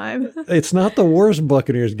another time. It's not the worst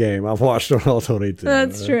Buccaneers game I've watched on all 22.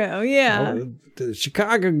 That's true, yeah. The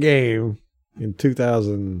Chicago game in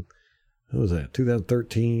 2000, what was that,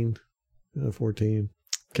 2013, 14?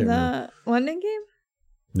 Can't remember. London game?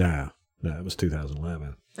 No, it was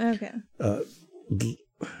 2011. Okay.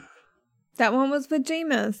 That one was with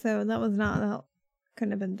Jameis, so that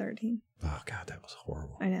couldn't have been 13. Oh, God, that was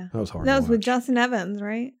horrible. I know. That was hard. That was with Justin Evans,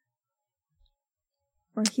 right?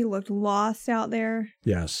 where he looked lost out there.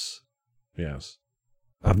 Yes.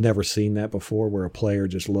 I've never seen that before, where a player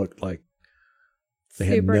just looked like they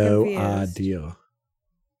Super had no confused. idea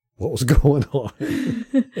what was going on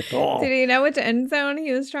at all. Did he know which end zone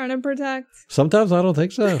he was trying to protect? Sometimes I don't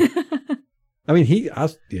think so. I mean,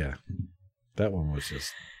 that one was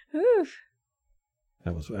just, Oof.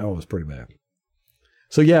 that was pretty bad.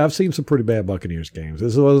 So yeah, I've seen some pretty bad Buccaneers games.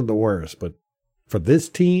 This wasn't the worst, but for this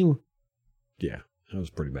team, yeah, that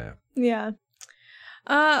was pretty bad. Yeah.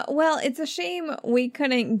 Well, it's a shame we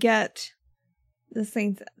couldn't get the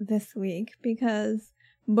Saints this week because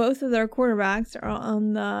both of their quarterbacks are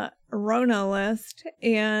on the Rona list,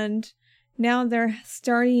 and now they're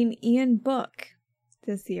starting Ian Book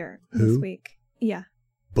this week. Yeah.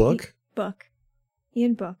 Book? Book.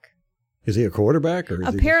 Ian Book. Is he a quarterback or is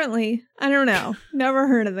Apparently, I don't know. Never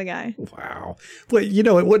heard of the guy. Wow. Well, it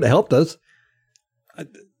wouldn't have helped us.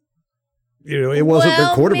 It wasn't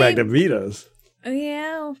their quarterback that beat us.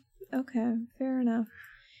 Yeah. Okay. Fair enough.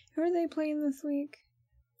 Who are they playing this week?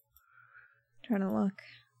 Trying to look.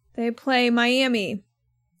 They play Miami.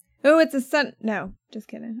 Oh, it's a No, just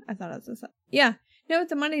kidding. I thought it was a Yeah. No,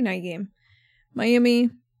 it's a Monday night game. Miami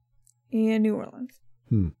and New Orleans.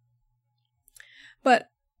 But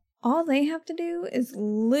all they have to do is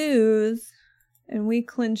lose and we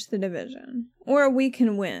clinch the division. Or we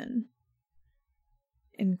can win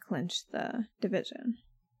and clinch the division.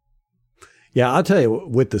 Yeah, I'll tell you,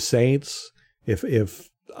 with the Saints, if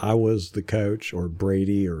I was the coach or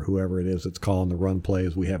Brady or whoever it is that's calling the run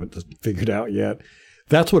plays we haven't figured out yet,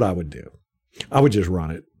 that's what I would do. I would just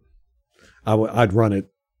run it. I'd run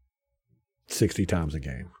it 60 times a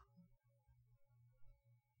game.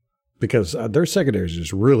 Because their secondary is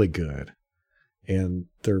just really good. And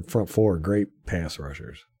their front four are great pass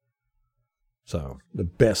rushers. So the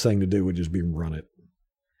best thing to do would just be run it.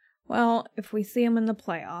 Well, if we see them in the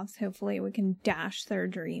playoffs, hopefully we can dash their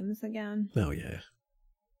dreams again. Oh, yeah.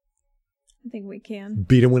 I think we can.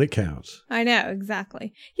 Beat them when it counts. I know,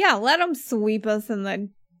 exactly. Yeah, let them sweep us in the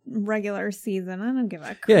regular season. I don't give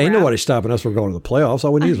a crap. Yeah, ain't nobody stopping us from going to the playoffs.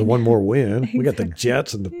 All we need is one more win. Exactly. We got the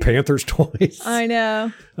Jets and the Panthers twice. I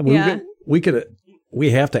know. I mean,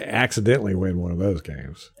 we have to accidentally win one of those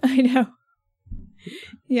games. I know.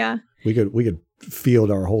 Yeah. We could field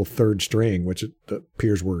our whole third string, which it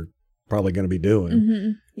appears we're probably going to be doing. Mm-hmm.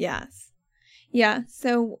 Yes. Yeah.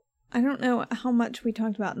 So I don't know how much we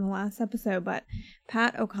talked about in the last episode, but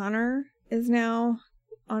Pat O'Connor is now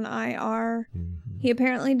on IR. Mm-hmm. He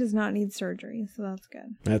apparently does not need surgery, so that's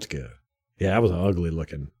good. That's good. Yeah, that was an ugly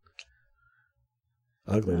looking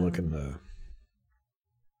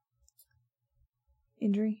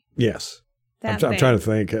injury. Yes. I'm trying to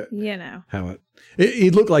think. How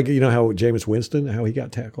it looked like, how Jameis Winston, how he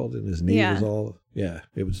got tackled and his knee was all. Yeah,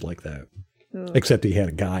 it was like that. Ooh. Except he had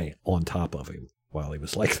a guy on top of him while he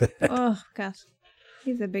was like that. Oh, gosh.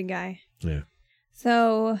 He's a big guy. Yeah.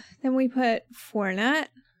 So then we put Fournette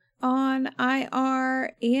on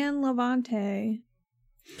IR and Levante.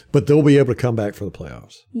 But they'll be able to come back for the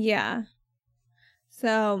playoffs. Yeah.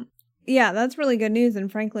 So, yeah, that's really good news.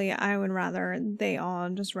 And frankly, I would rather they all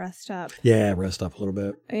just rest up. Yeah, rest up a little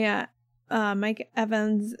bit. Yeah. Mike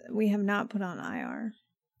Evans, we have not put on IR.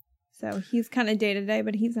 So he's kind of day-to-day,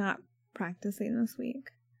 but he's not practicing this week.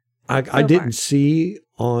 I didn't see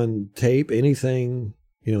on tape anything,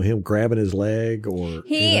 him grabbing his leg or...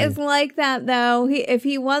 He is like that, though. If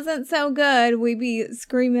he wasn't so good, we'd be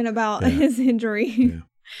screaming about his injury. Yeah.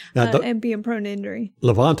 Now, and being prone to injury.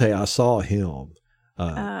 Levante, I saw him.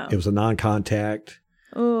 It was a non-contact.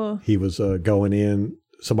 Oh. He was going in.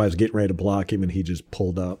 Somebody was getting ready to block him, and he just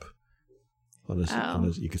pulled up on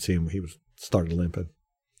his. You could see him. He started limping.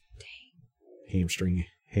 Dang.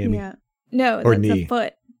 Hammy. Yeah. No, or that's knee. A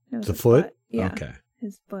foot. No, it's a foot? Yeah. Okay.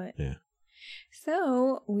 His foot. Yeah.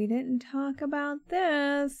 So we didn't talk about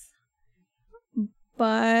this,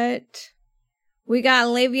 but we got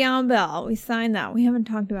Le'Veon Bell. We signed that. We haven't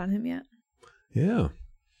talked about him yet. Yeah.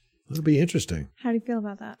 That'll be interesting. How do you feel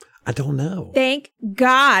about that? I don't know. Thank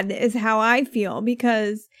God is how I feel,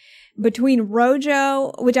 because between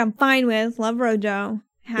Rojo, which I'm fine with, love Rojo,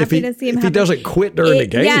 happy to see him. If he doesn't quit during the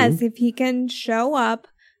game. Yes, if he can show up.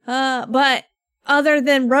 But other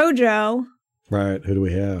than Rojo... Right, who do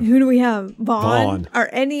we have? Vaughn. Are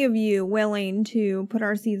any of you willing to put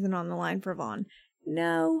our season on the line for Vaughn?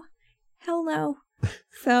 No. Hell no.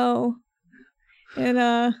 So,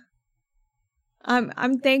 and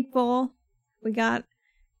I'm thankful we got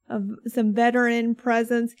some veteran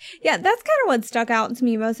presence. Yeah, that's kind of what stuck out to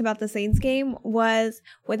me most about the Saints game was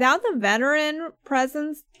without the veteran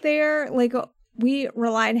presence there, like we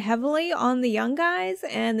relied heavily on the young guys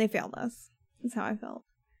and they failed us. That's how I felt.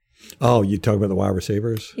 Oh, you talk about the wide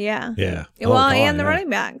receivers? Yeah. Yeah. Well, and the running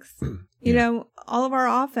backs. You know, all of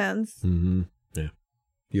our offense. Mm-hmm. Yeah.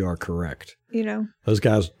 You are correct. You know. Those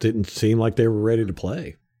guys didn't seem like they were ready to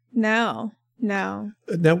play. No. Now,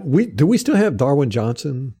 do we still have Darwin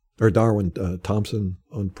Johnson or Darwin Thompson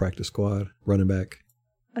on practice squad, running back?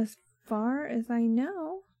 As far as I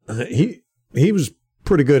know. He was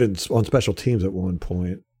pretty good on special teams at one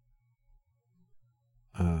point.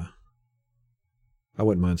 I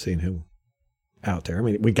wouldn't mind seeing him out there. I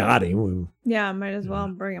mean, we got him. Might as well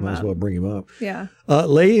bring him up. Might as well bring him up. Yeah.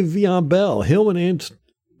 Le'Veon Bell, Hillman and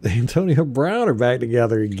Antonio Brown are back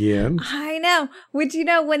together again. I know. Which, you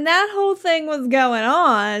know, when that whole thing was going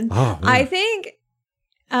on, I think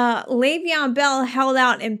Le'Veon Bell held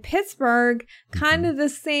out in Pittsburgh kind of the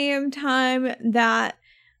same time that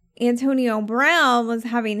Antonio Brown was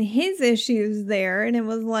having his issues there. And it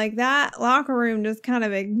was like that locker room just kind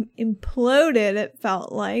of imploded, it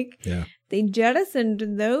felt like. Yeah. They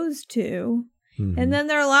jettisoned those two, and then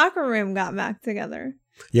their locker room got back together.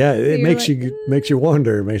 Yeah, it makes you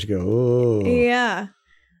wonder. It makes you go, oh. Yeah.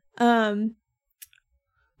 But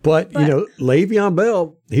you know, Le'Veon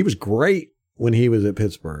Bell, he was great when he was at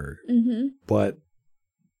Pittsburgh. Mm-hmm. But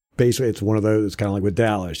basically, it's one of those. It's kind of like with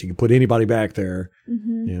Dallas. You can put anybody back there.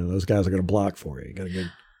 Mm-hmm. You know, those guys are going to block for you. You got to get.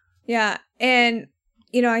 Yeah, and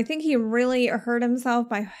you know, I think he really hurt himself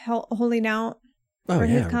by holding out for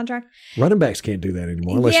his contract. Running backs can't do that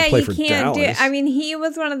anymore unless you play for Dallas. I mean, he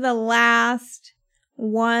was one of the last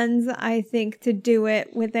ones, I think, to do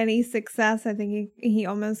it with any success. I think he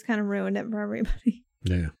almost kind of ruined it for everybody.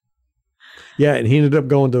 Yeah. Yeah, and he ended up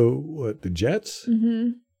going to the Jets?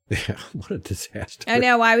 Mm-hmm. Yeah, what a disaster. I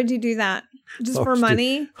know. Why would you do that? Just for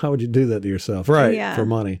money? How would you do that to yourself? Right, for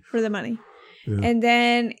money. For the money. Yeah. And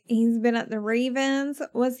then he's been at the Ravens.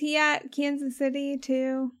 Was he at Kansas City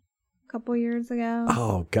too? Couple years ago.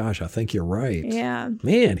 Oh gosh, I think you're right. Yeah.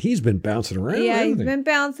 Man, he's been bouncing around. Yeah, he's been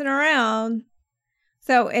bouncing around.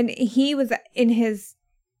 So, and he was in his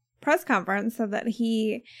press conference so that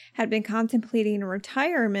he had been contemplating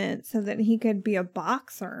retirement so that he could be a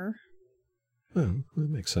boxer. Oh, that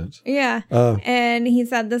makes sense. Yeah. And he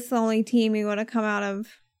said this is the only team he would have come out of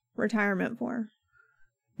retirement for.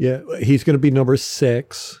 Yeah, he's going to be number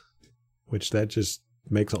 6, which that just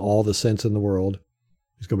makes all the sense in the world.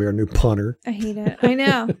 He's going to be our new punter. I hate it. I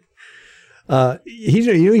know.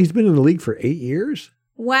 He's been in the league for 8 years.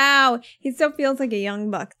 Wow. He still feels like a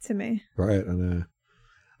young buck to me. Right. I know.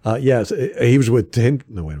 Yes. He was with 10.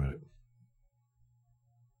 No, wait a minute.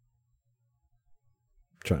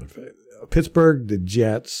 I'm trying to Pittsburgh, the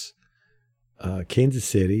Jets, Kansas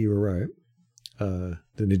City. You were right.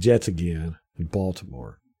 Then the Jets again, and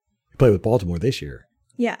Baltimore. He played with Baltimore this year.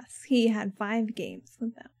 Yes. He had 5 games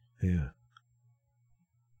with them. Yeah.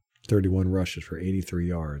 31 rushes for 83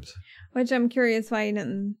 yards. Which I'm curious why he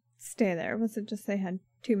didn't stay there. Was it just they had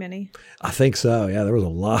too many? I think so. Yeah, there was a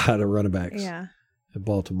lot of running backs at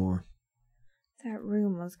Baltimore. That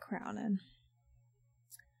room was crowded.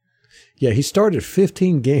 Yeah, he started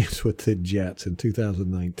 15 games with the Jets in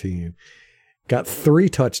 2019. Got 3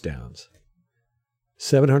 touchdowns,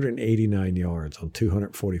 789 yards on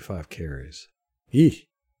 245 carries.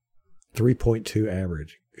 3.2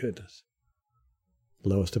 average. Goodness.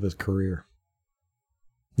 Lowest of his career.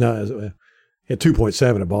 No, he had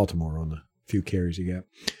 2.7 at Baltimore on the few carries he got.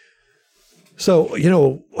 So, you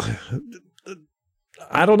know,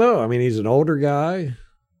 I don't know. I mean, he's an older guy.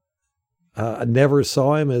 I never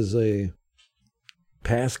saw him as a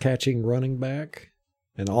pass-catching running back.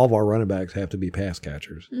 And all of our running backs have to be pass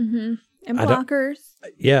catchers. Mm-hmm. And blockers.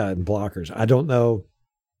 Yeah, and blockers. I don't know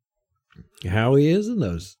how he is in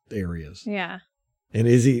those areas. Yeah. And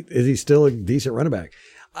is he still a decent running back?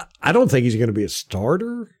 I don't think he's going to be a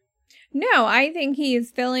starter. No, I think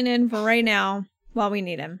he's filling in for right now while we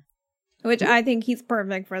need him, which I think he's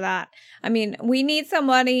perfect for that. I mean, we need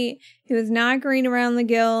somebody who is not green around the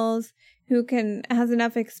gills, who has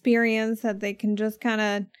enough experience that they can just kind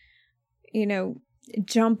of, you know,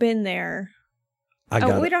 jump in there.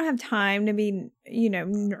 We don't have time to be, you know,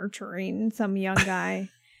 nurturing some young guy.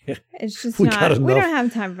 It's just we don't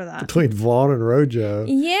have time for that. Between Vaughn and Rojo.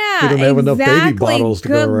 Yeah, we don't have enough baby bottles to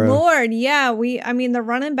go around. Good Lord. Yeah, the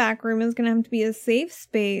running back room is going to have to be a safe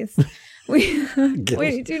space. We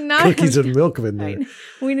do not cookies and milk in there.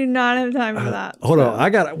 We do not have time for that. Hold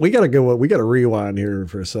on. We got to rewind here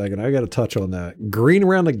for a second. I got to touch on that. Green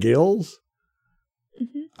around the gills?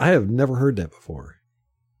 Mm-hmm. I have never heard that before.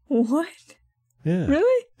 What? Yeah.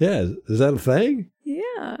 Really? Yeah. Is that a thing?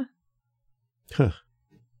 Yeah. Huh.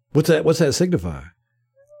 What's that signify?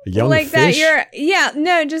 A young like fish?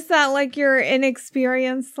 just that like you're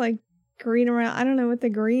inexperienced, like green around. I don't know what the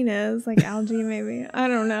green is. Like algae, maybe. I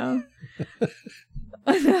don't know.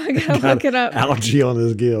 I gotta look it up. Algae on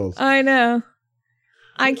his gills. I know.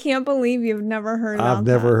 I can't believe you've never heard about I've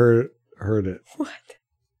never heard it. What?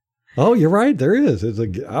 Oh, you're right. There is.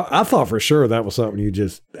 I thought for sure that was something you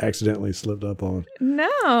just accidentally slipped up on.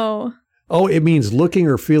 No. Oh, it means looking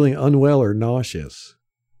or feeling unwell or nauseous.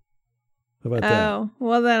 How about that? Oh,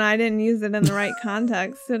 well then I didn't use it in the right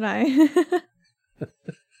context, did I?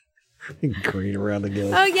 Green around the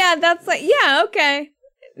gills. Oh yeah, that's like, yeah, okay.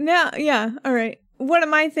 No, yeah, all right. What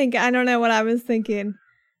am I thinking? I don't know what I was thinking.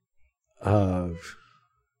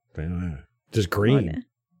 Just green.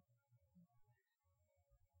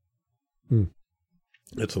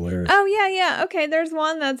 That's hilarious. Oh, yeah. Okay, there's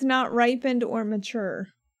one that's not ripened or mature.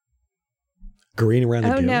 Green around the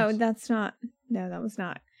gills? Oh, no, that's not. No, that was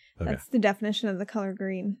not. Okay. That's the definition of the color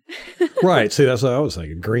green. Right. See, that's what I was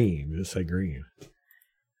thinking. Green. Just say green.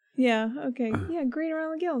 Yeah, okay. Yeah, green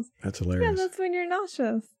around the gills. That's hilarious. Yeah, that's when you're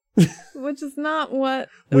nauseous. Which is not what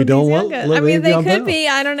we don't want. I mean, they could be.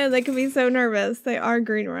 I don't know. They could be so nervous. They are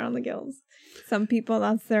green around the gills. Some people,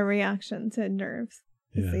 that's their reaction to nerves.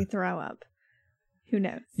 Yeah. They throw up. Who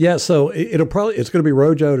knows? Yeah, so it's going to be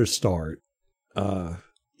Rojo to start. And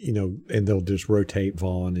they'll just rotate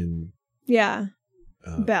Vaughn and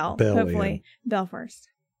Bell. Hopefully, Bell first,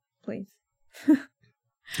 please.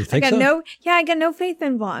 You think so? I got no faith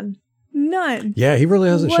in Vaughn. None. Yeah, he really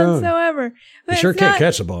hasn't shown whatsoever. He sure can't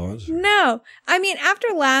catch the balls. No, I mean after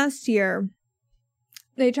last year,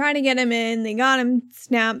 they tried to get him in. They got him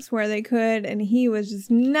snaps where they could, and he was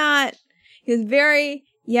just not. He was very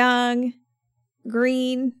young,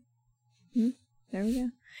 green. There we go,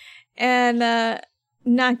 and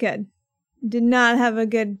not good. Did not have a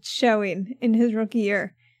good showing in his rookie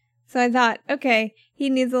year. So I thought, okay, he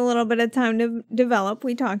needs a little bit of time to develop.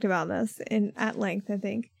 We talked about this at length, I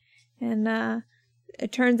think. And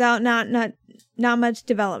it turns out not much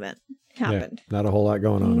development happened. Yeah, not a whole lot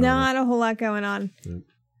going on. Not a whole lot going on.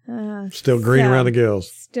 Still green around the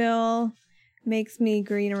gills. Still makes me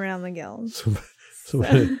green around the gills.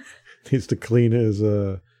 Somebody needs to clean his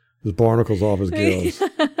barnacles off his gills.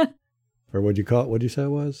 Or what'd you call it? What'd you say it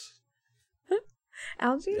was?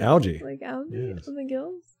 Algae? Algae. Like algae on the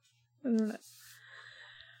gills? I don't know.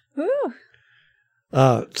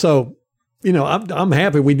 Whew. So, I'm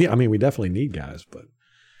happy. We definitely need guys, but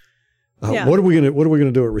what are we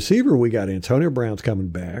gonna do at receiver? We got Antonio Brown's coming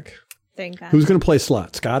back. Thank God. Who's gonna play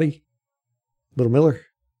slot? Scotty? Little Miller?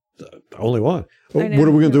 The only one. What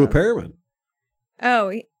are we gonna do with Perriman?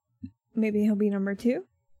 Oh, maybe he'll be number 2.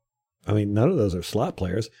 I mean, none of those are slot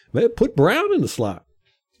players. Maybe put Brown in the slot.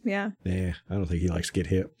 Yeah. Nah, I don't think he likes to get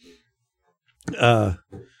hit. Man,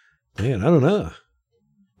 I don't know.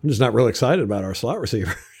 I'm just not really excited about our slot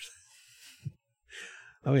receivers.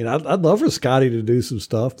 I mean, I'd love for Scotty to do some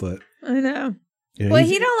stuff, but I know. Well,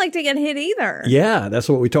 he don't like to get hit either. Yeah, that's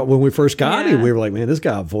what we talked when we first got him. We were like, man, this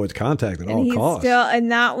guy avoids contact at all costs.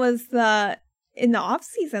 And that was in the off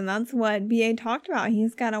season. That's what BA talked about.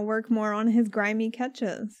 He's got to work more on his grimy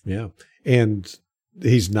catches. Yeah, and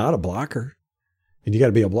he's not a blocker, and you got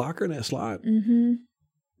to be a blocker in that slot. Mm-hmm.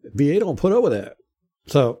 BA don't put up with that.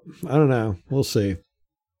 So I don't know. We'll see.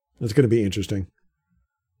 It's going to be interesting.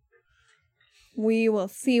 We will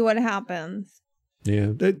see what happens.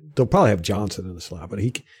 Yeah, they'll probably have Johnson in the slot, but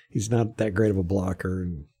he's not that great of a blocker,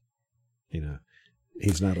 and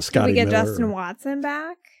he's not a Scotty Miller. Did we get Justin Watson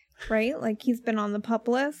back? Right, like he's been on the PUP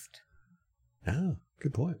list. Oh,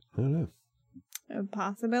 good point. I don't know. A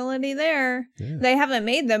possibility there. Yeah. They haven't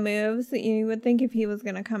made the moves that you would think if he was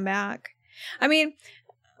going to come back. I mean,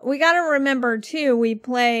 we got to remember too. We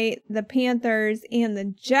play the Panthers and the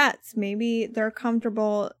Jets. Maybe they're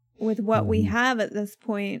comfortable with what we have at this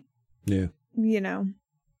point. Yeah.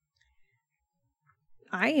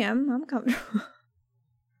 I am. I'm comfortable.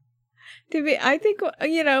 I think,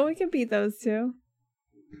 we can beat those two.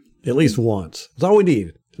 At least once. That's all we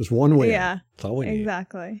need. Just one win. Yeah. That's all we need.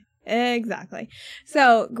 Exactly.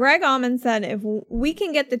 So Greg Auman said if we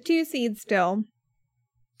can get the 2 seed still,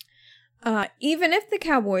 even if the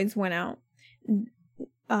Cowboys win out,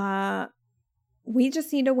 we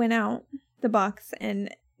just need to win out the Bucs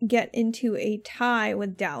and get into a tie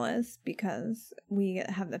with Dallas because we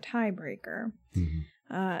have the tiebreaker.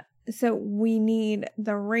 Mm-hmm. So we need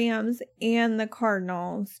the Rams and the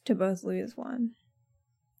Cardinals to both lose one.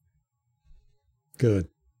 Good.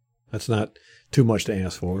 That's not too much to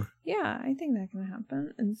ask for. Yeah, I think that can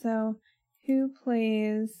happen. And so who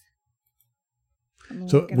plays?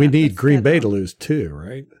 So we need Green Bay to lose too,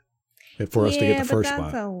 right? for us to get the first that's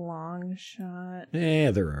spot. That's a long shot.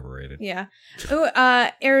 Yeah, they're overrated. Yeah. Oh,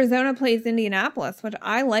 Arizona plays Indianapolis, which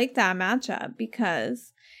I like that matchup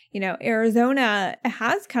because, Arizona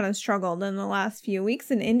has kind of struggled in the last few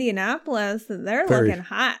weeks. In Indianapolis, they're looking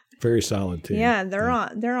hot. Very solid team. Yeah, they're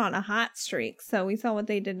on a hot streak. So we saw what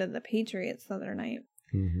they did to the Patriots the other night.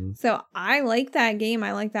 Mm-hmm. So I like that game.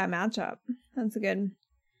 I like that matchup. That's good.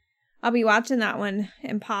 I'll be watching that one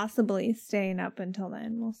and possibly staying up until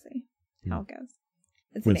then. We'll see how it goes.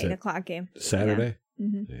 It's an 8 o'clock game. Saturday? Yeah.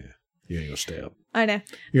 Mm-hmm. Yeah. You ain't gonna stay up. I know.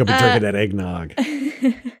 You're going to be drinking that eggnog.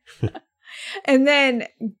 And then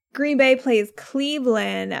Green Bay plays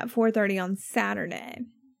Cleveland at 4:30 on Saturday.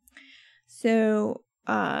 So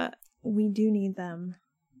we do need them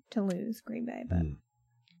to lose, Green Bay, but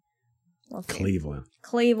we'll see.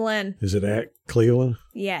 Cleveland. Is it at Cleveland?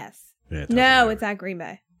 Yes. Yeah, no, it's at Green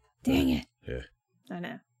Bay. Dang it. Yeah. I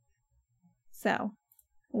know. So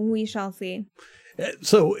we shall see.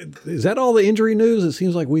 So is that all the injury news? It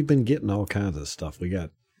seems like we've been getting all kinds of stuff. We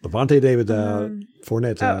got Levante David out,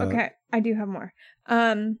 Fournette's out. Okay. I do have more.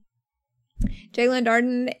 Jalen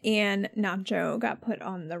Darden and Nacho got put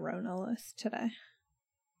on the Rona list today.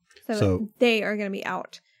 So they are going to be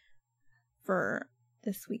out for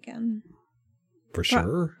this weekend. For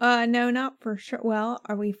sure? No, not for sure. Well,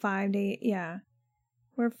 are we 5 days? Yeah.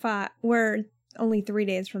 We're only 3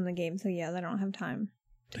 days from the game. So yeah, they don't have time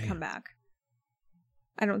to come back.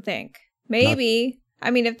 I don't think. Maybe.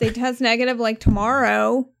 If they test negative like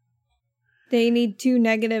tomorrow, they need 2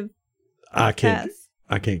 negative tests.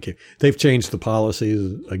 I can't keep. They've changed the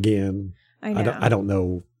policies again. I know. I don't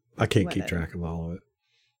know. I can't keep track of all of it.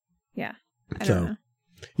 Yeah. I don't know.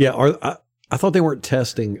 Yeah. I thought they weren't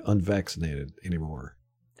testing unvaccinated anymore.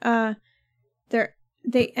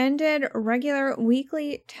 They ended regular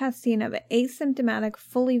weekly testing of asymptomatic,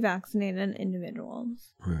 fully vaccinated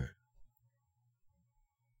individuals. Right.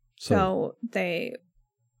 So they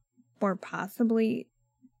were possibly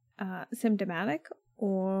symptomatic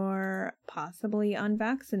or possibly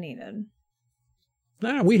unvaccinated.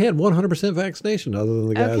 Nah, we had 100% vaccination other than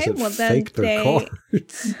the guys that faked their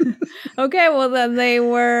cards. Okay, well then they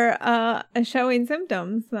were showing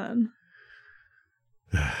symptoms then.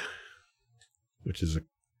 Which is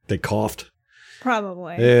they coughed.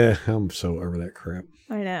 Probably. Yeah, I'm so over that crap.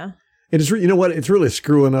 I know. And it's you know what? It's really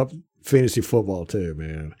screwing up fantasy football too,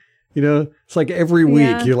 man. It's like every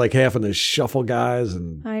week you're like having to shuffle guys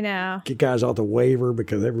and I know. Get guys off the waiver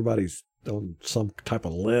because everybody's on some type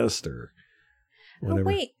of list or whatever.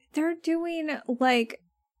 Oh, wait, they're doing like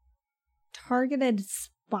targeted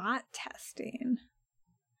spot testing.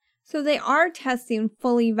 So they are testing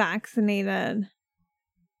fully vaccinated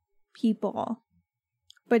people,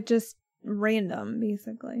 but just random,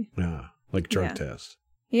 basically. Yeah, like drug tests.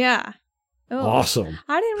 Yeah. Oh, awesome.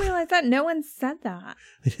 I didn't realize that. No one said that.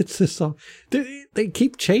 It's just they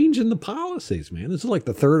keep changing the policies, man. This is like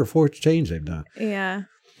the 3rd or 4th change they've done. Yeah.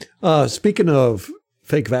 Speaking of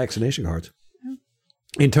fake vaccination cards,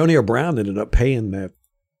 Antonio Brown ended up paying that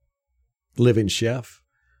living chef,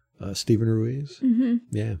 Stephen Ruiz. Mm-hmm.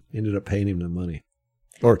 Yeah, ended up paying him the money.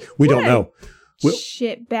 Or we don't know.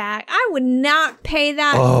 Shit bag. I would not pay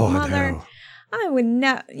that mother. I would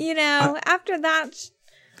not, after that.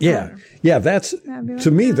 Yeah. Yeah. That's, to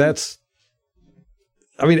me, that's,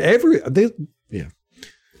 I don't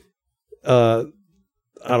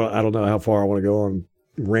know how far I want to go on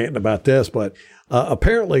ranting about this, but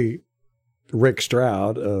apparently Rick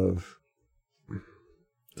Stroud of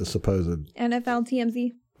the supposed NFL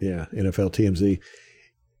TMZ. Yeah. NFL TMZ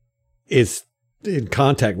is in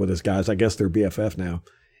contact with his guys. I guess they're BFF now.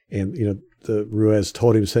 And, the Ruiz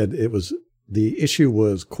said the issue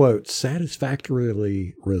was, quote,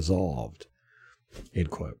 satisfactorily resolved, end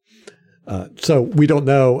quote. So we don't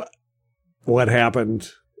know what happened,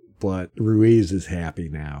 but Ruiz is happy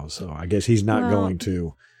now. So I guess he's not going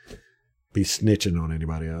to be snitching on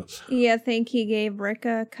anybody else. Yeah, I think he gave Rick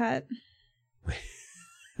a cut.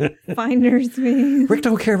 Finder's fee. Rick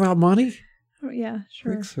don't care about money. Oh, yeah,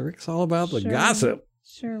 sure. Rick's all about the gossip.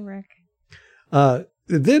 Sure, Rick.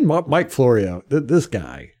 Then Mike Florio, this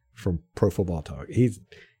guy from Pro Football Talk, he's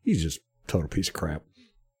just a total piece of crap.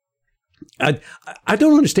 I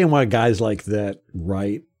don't understand why guys like that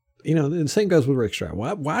write. And the same goes with Rick Stroud.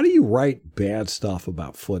 Why do you write bad stuff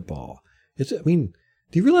about football? Do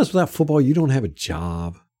you realize without football you don't have a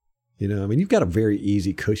job? You've got a very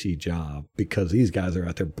easy, cushy job because these guys are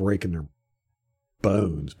out there breaking their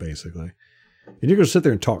bones, basically. And you're going to sit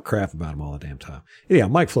there and talk crap about them all the damn time. Anyhow,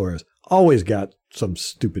 Mike Flores always got some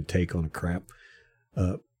stupid take on a crap.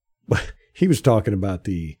 He was talking about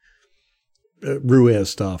the Ruiz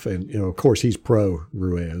stuff. And, of course, he's pro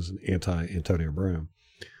Ruiz and anti Antonio Brown.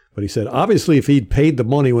 But he said, obviously, if he'd paid the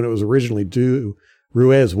money when it was originally due,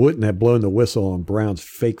 Ruiz wouldn't have blown the whistle on Brown's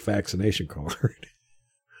fake vaccination card.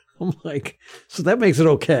 I'm like, so that makes it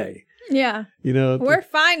okay. Yeah. We're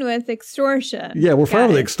fine with extortion. Yeah, we're fine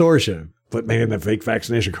with extortion. But man, that fake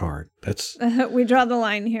vaccination card, that's... we draw the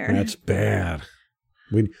line here. That's bad.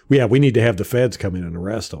 We need to have the feds come in and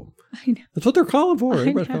arrest them. I know. That's what they're calling for.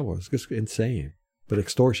 Everybody's calling for it. It's just insane. But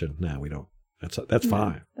extortion, no, we don't. That's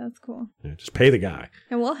fine. That's cool. Yeah, just pay the guy.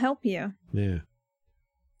 And we'll help you. Yeah.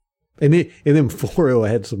 And then Florio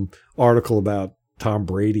had some article about Tom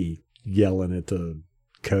Brady yelling at the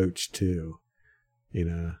coach too. It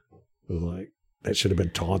was like, that should have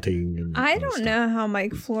been taunting. And I don't know how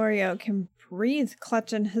Mike Florio can breathe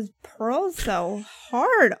clutching his pearls so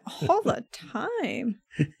hard all the time.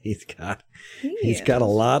 He's got a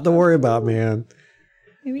lot to worry about, man.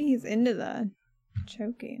 Maybe he's into the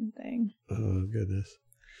choking thing. Oh, goodness.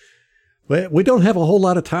 But we don't have a whole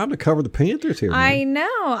lot of time to cover the Panthers here, man. I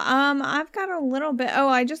know. I've got a little bit. Oh,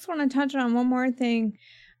 I just want to touch on one more thing.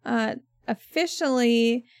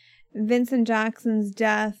 Officially, Vincent Jackson's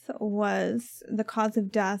death the cause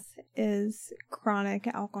of death is chronic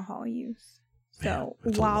alcohol use. So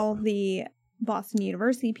while the Boston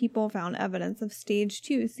University people found evidence of stage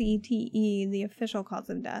 2 CTE, the official cause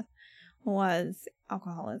of death was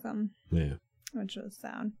alcoholism. Yeah. Which was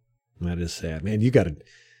sad. That is sad. Man, you got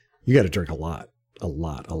to drink a lot. That's a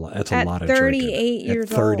lot of drinking. At 38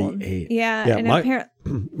 years old. 38. Yeah.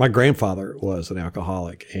 And my grandfather was an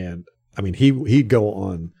alcoholic, and I mean, he'd go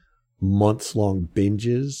on months-long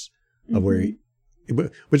binges of where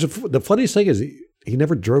which the funniest thing is he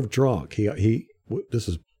never drove drunk. This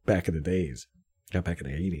is back in the days, back in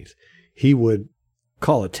the 80s. He would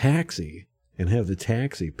call a taxi and have the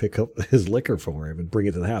taxi pick up his liquor for him and bring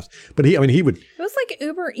it to the house. But he would. It was like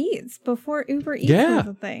Uber Eats before Uber Eats was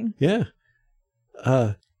a thing. Yeah.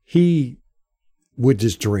 He would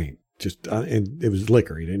just drink, and it was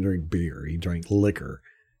liquor. He didn't drink beer. He drank liquor,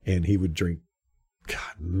 and he would drink,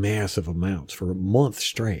 massive amounts for a month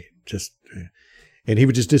straight. And he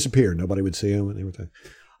would just disappear. Nobody would see him and everything.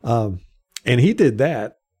 And he did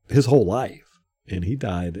that his whole life, and he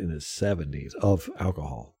died in his 70s of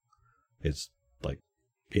alcohol. It's like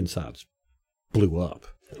insides blew up.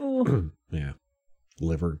 Yeah.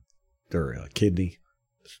 Liver or kidney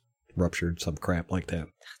ruptured, some crap like that.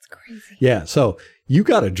 That's crazy. Yeah. So you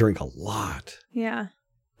got to drink a lot. Yeah.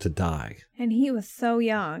 To die. And he was so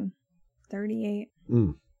young. 38.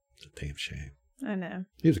 It's a damn shame. I know.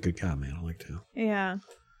 He was a good guy, man. I liked him. Yeah.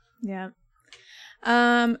 Yeah.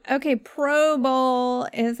 Okay. Pro Bowl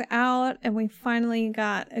is out, and we finally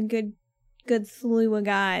got a good slew of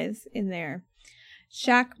guys in there.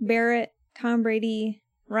 Shaq Barrett, Tom Brady,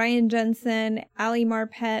 Ryan Jensen, Ali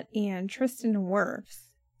Marpet, and Tristan Wirfs.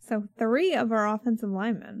 So 3 of our offensive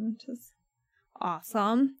linemen, which is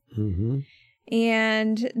awesome. Mm-hmm.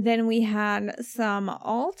 And then we had some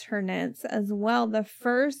alternates as well. The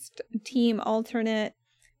first team alternate,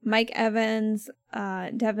 Mike Evans,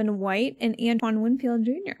 Devin White, and Antoine Winfield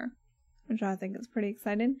Jr., which I think is pretty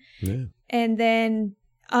exciting. Yeah. And then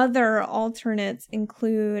other alternates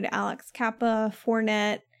include Alex Kappa,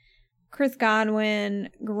 Fournette, Chris Godwin,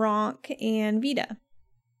 Gronk, and Vita.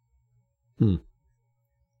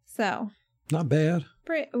 So. Not bad.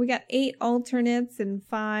 We got 8 alternates and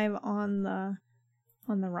 5 on the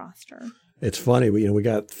roster. It's funny. We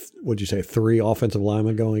got, what'd you say, 3 offensive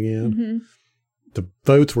linemen going in? Mm-hmm. The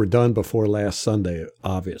votes were done before last Sunday,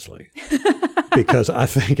 obviously. Because I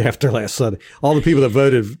think after last Sunday, all the people that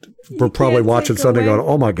voted were probably watching Sunday going,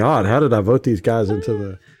 oh my God, how did I vote these guys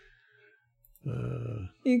into the...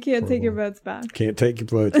 you can't take your votes back. Can't take your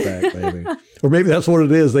votes back, baby. Or maybe that's what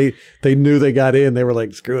it is. They knew they got in. They were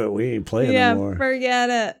like, screw it, we ain't playing anymore. Yeah, forget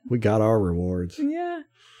it. We got our rewards. Yeah.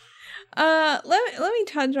 Let me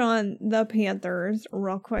touch on the Panthers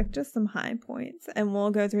real quick, just some high points, and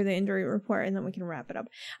we'll go through the injury report, and then we can wrap it up.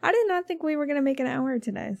 I did not think we were going to make an hour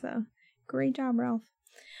today, so great job, Ralph.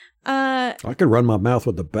 I could run my mouth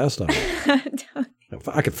with the best of it.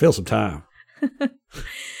 I could fill some time.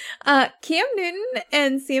 Cam Newton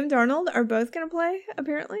and Sam Darnold are both going to play,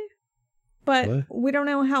 apparently. But we don't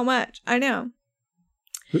know how much. I know.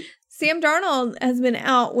 Sam Darnold has been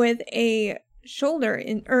out with a shoulder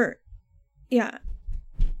he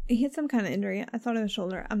had some kind of injury. I thought it was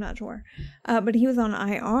shoulder. I'm not sure. But he was on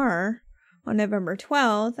IR on November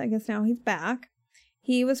 12th. I guess now he's back.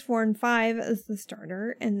 He was 4-5 as the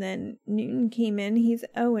starter. And then Newton came in. He's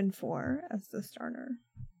 0-4 as the starter.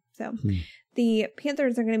 So the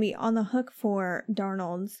Panthers are going to be on the hook for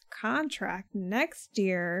Darnold's contract next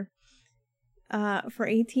year. for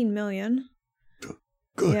 $18 million.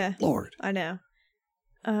 Good Lord. I know.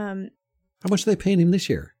 How much are they paying him this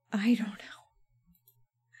year? I don't know.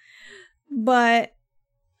 But,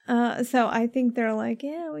 so I think they're like,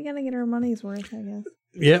 yeah, we got to get our money's worth, I guess.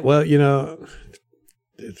 Yeah, well,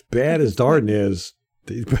 as bad as Darden is,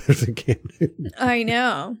 he's better than Cam Newton. I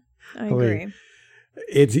know. I agree. Mean,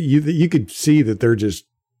 it's you could see that they're just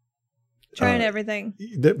trying everything.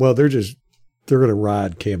 They're going to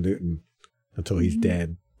ride Cam Newton until he's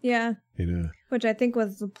dead. Yeah. Which I think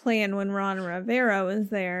was the plan when Ron Rivera was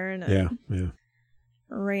there. And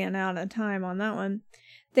ran out of time on that one.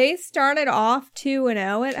 They started off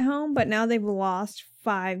 2-0 at home, but now they've lost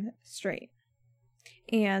 5 straight.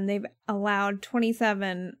 And they've allowed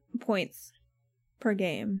 27 points per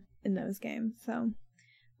game in those games. So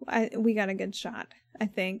we got a good shot, I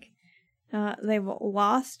think. They've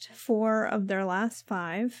lost 4 of their last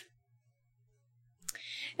 5.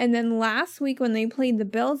 And then last week when they played the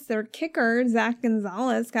Bills, their kicker, Zach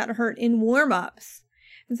Gonzalez, got hurt in warm-ups.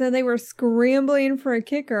 And so they were scrambling for a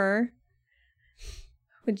kicker,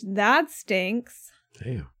 which that stinks.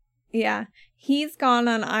 Damn. Yeah. He's gone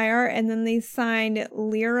on IR, and then they signed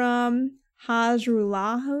Liram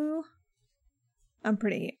Hajrullahu. I'm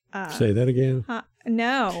pretty... say that again?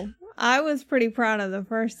 No. I was pretty proud of the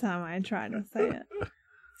first time I tried to say it.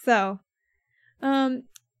 So, those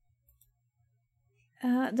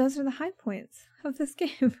are the high points of this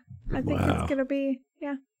game. I think it's going to be,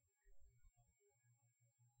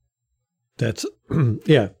 That's, I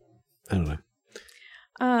don't know.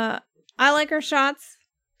 I like our shots.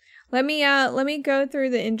 Let me go through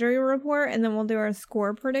the injury report, and then we'll do our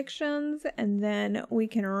score predictions, and then we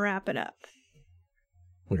can wrap it up.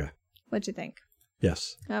 Okay. What'd you think?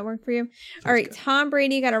 Yes. That worked for you? All right. Good. Tom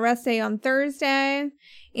Brady got a rest day on Thursday.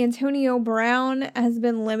 Antonio Brown has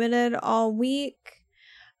been limited all week.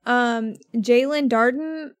 Jalen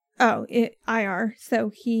Darden, IR.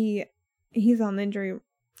 So he's on the injury,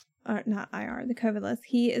 not IR, the COVID list.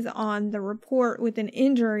 He is on the report with an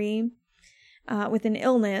injury, with an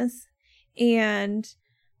illness. And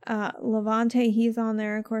Levante, he's on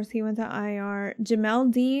there. Of course, he went to IR.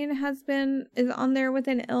 Jamel Dean is on there with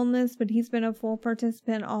an illness, but he's been a full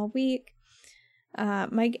participant all week.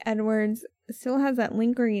 Mike Edwards still has that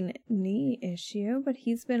lingering knee issue, but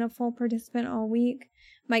he's been a full participant all week.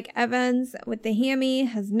 Mike Evans with the hammy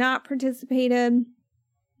has not participated.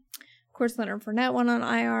 Of course, Leonard Fournette went on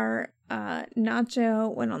IR.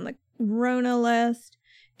 Nacho went on the Rona list.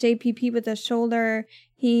 JPP with the shoulder.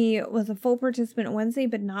 He was a full participant Wednesday,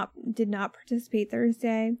 but did not participate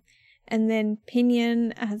Thursday. And then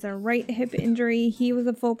Pinion has a right hip injury. He was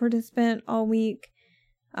a full participant all week.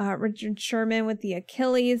 Richard Sherman with the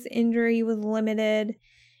Achilles injury was limited.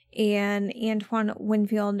 And Antoine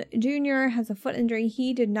Winfield Jr. has a foot injury.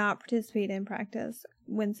 He did not participate in practice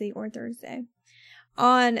Wednesday or Thursday.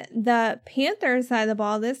 On the Panthers side of the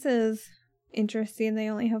ball, this is interesting. They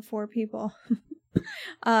only have 4 people.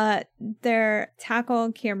 Their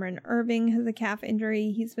tackle, Cameron Irving, has a calf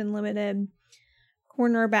injury. He's been limited.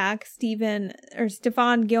 Cornerback,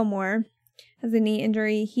 Stephon Gilmore has a knee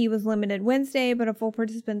injury. He was limited Wednesday, but a full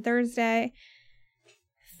participant Thursday.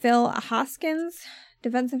 Phil Hoskins,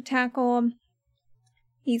 defensive tackle,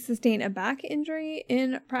 he sustained a back injury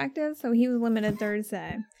in practice, so he was limited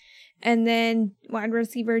Thursday. And then wide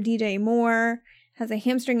receiver DJ Moore has a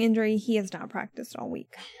hamstring injury. He has not practiced all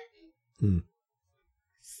week.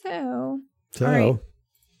 So, all right.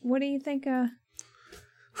 What do you think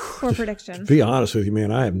for prediction? To be honest with you,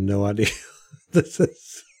 man, I have no idea. This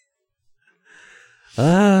is...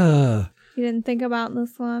 You didn't think about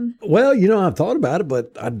this one? Well, I've thought about it,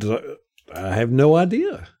 but I have no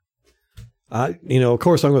idea. Of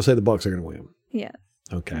course, I'm going to say the Bucs are going to win. Yes.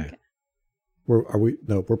 Okay.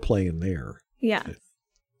 We're playing there. Yeah.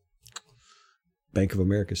 Bank of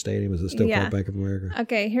America Stadium. Is it still called Bank of America?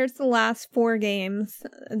 Okay, here's the last 4 games.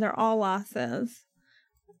 They're all losses.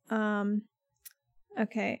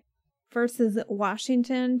 Okay. First is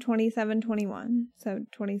Washington, 27-21. So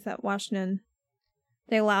 27 Washington.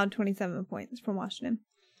 They allowed 27 points from Washington.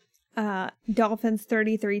 Dolphins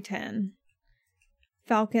 33-10.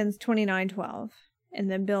 Falcons 29-12.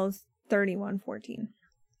 And then Bills 31-14.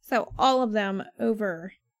 So all of them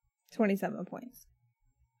over 27 points.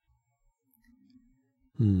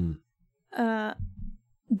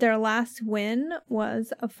 Their last win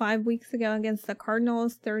was 5 weeks ago against the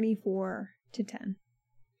Cardinals, 34-10.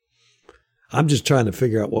 I'm just trying to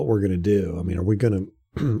figure out what we're going to do. I mean, are we going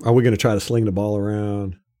to try to sling the ball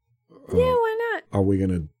around? Yeah, why not? Are we going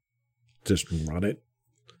to just run it?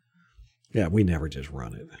 Yeah, we never just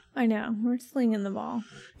run it. I know. We're slinging the ball.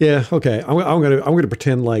 Yeah, okay. I'm going to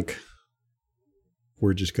pretend like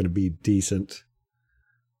we're just going to be decent,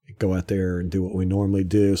 go out there and do what we normally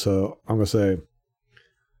do. So I'm going to say,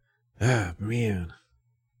 man,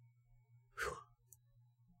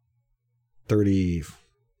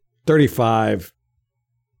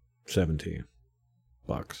 35-17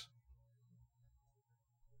 Bucks.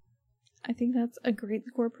 I think that's a great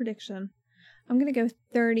score prediction. I'm going to go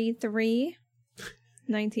 33-19.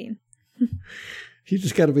 You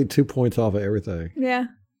just got to be 2 points off of everything. Yeah.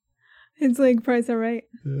 It's like Price is Right.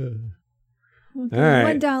 Okay, all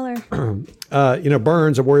right. $1.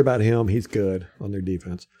 Burns, I worry about him. He's good on their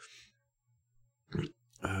defense.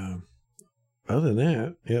 Other than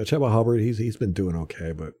that, Chuba Hubbard, he's been doing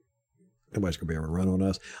okay, but nobody's going to be able to run on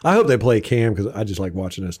us. I hope they play Cam because I just like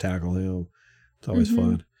watching us tackle him. It's always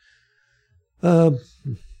fun.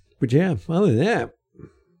 But yeah, other than that,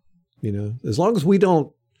 as long as we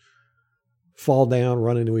don't fall down,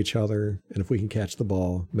 run into each other, and if we can catch the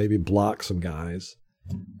ball, maybe block some guys,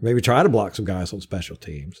 maybe try to block some guys on special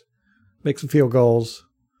teams, make some field goals,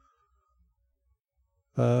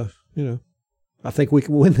 I think we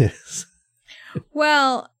can win this.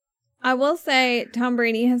 Well, I will say Tom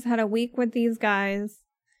Brady has had a week with these guys.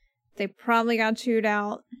 They probably got chewed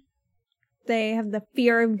out. They have the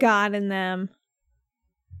fear of God in them.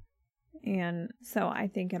 And so I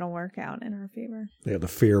think it'll work out in our favor. They have the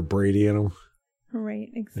fear of Brady in them. Right,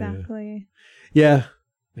 exactly. Yeah.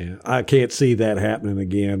 I can't see that happening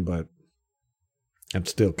again, but I'm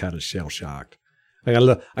still kind of shell-shocked. I got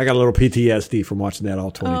a little PTSD from watching that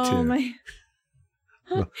all 22. Oh, my.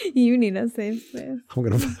 You need a safe space. I'm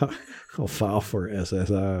going to file for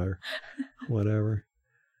SSI or whatever.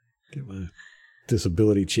 Get my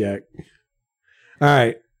disability check. All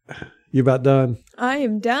right. You about done? I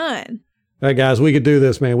am done. All right, guys, we could do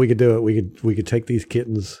this, man. We could do it. We could take these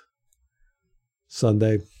kittens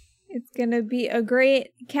Sunday. It's going to be a great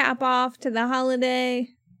cap off to the holiday.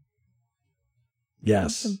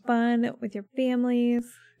 Yes. Have some fun with your families.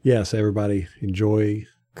 Yes, everybody enjoy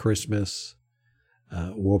Christmas.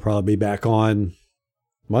 We'll probably be back on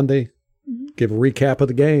Monday. Give a recap of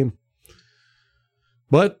the game.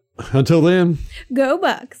 But until then, go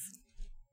Bucks.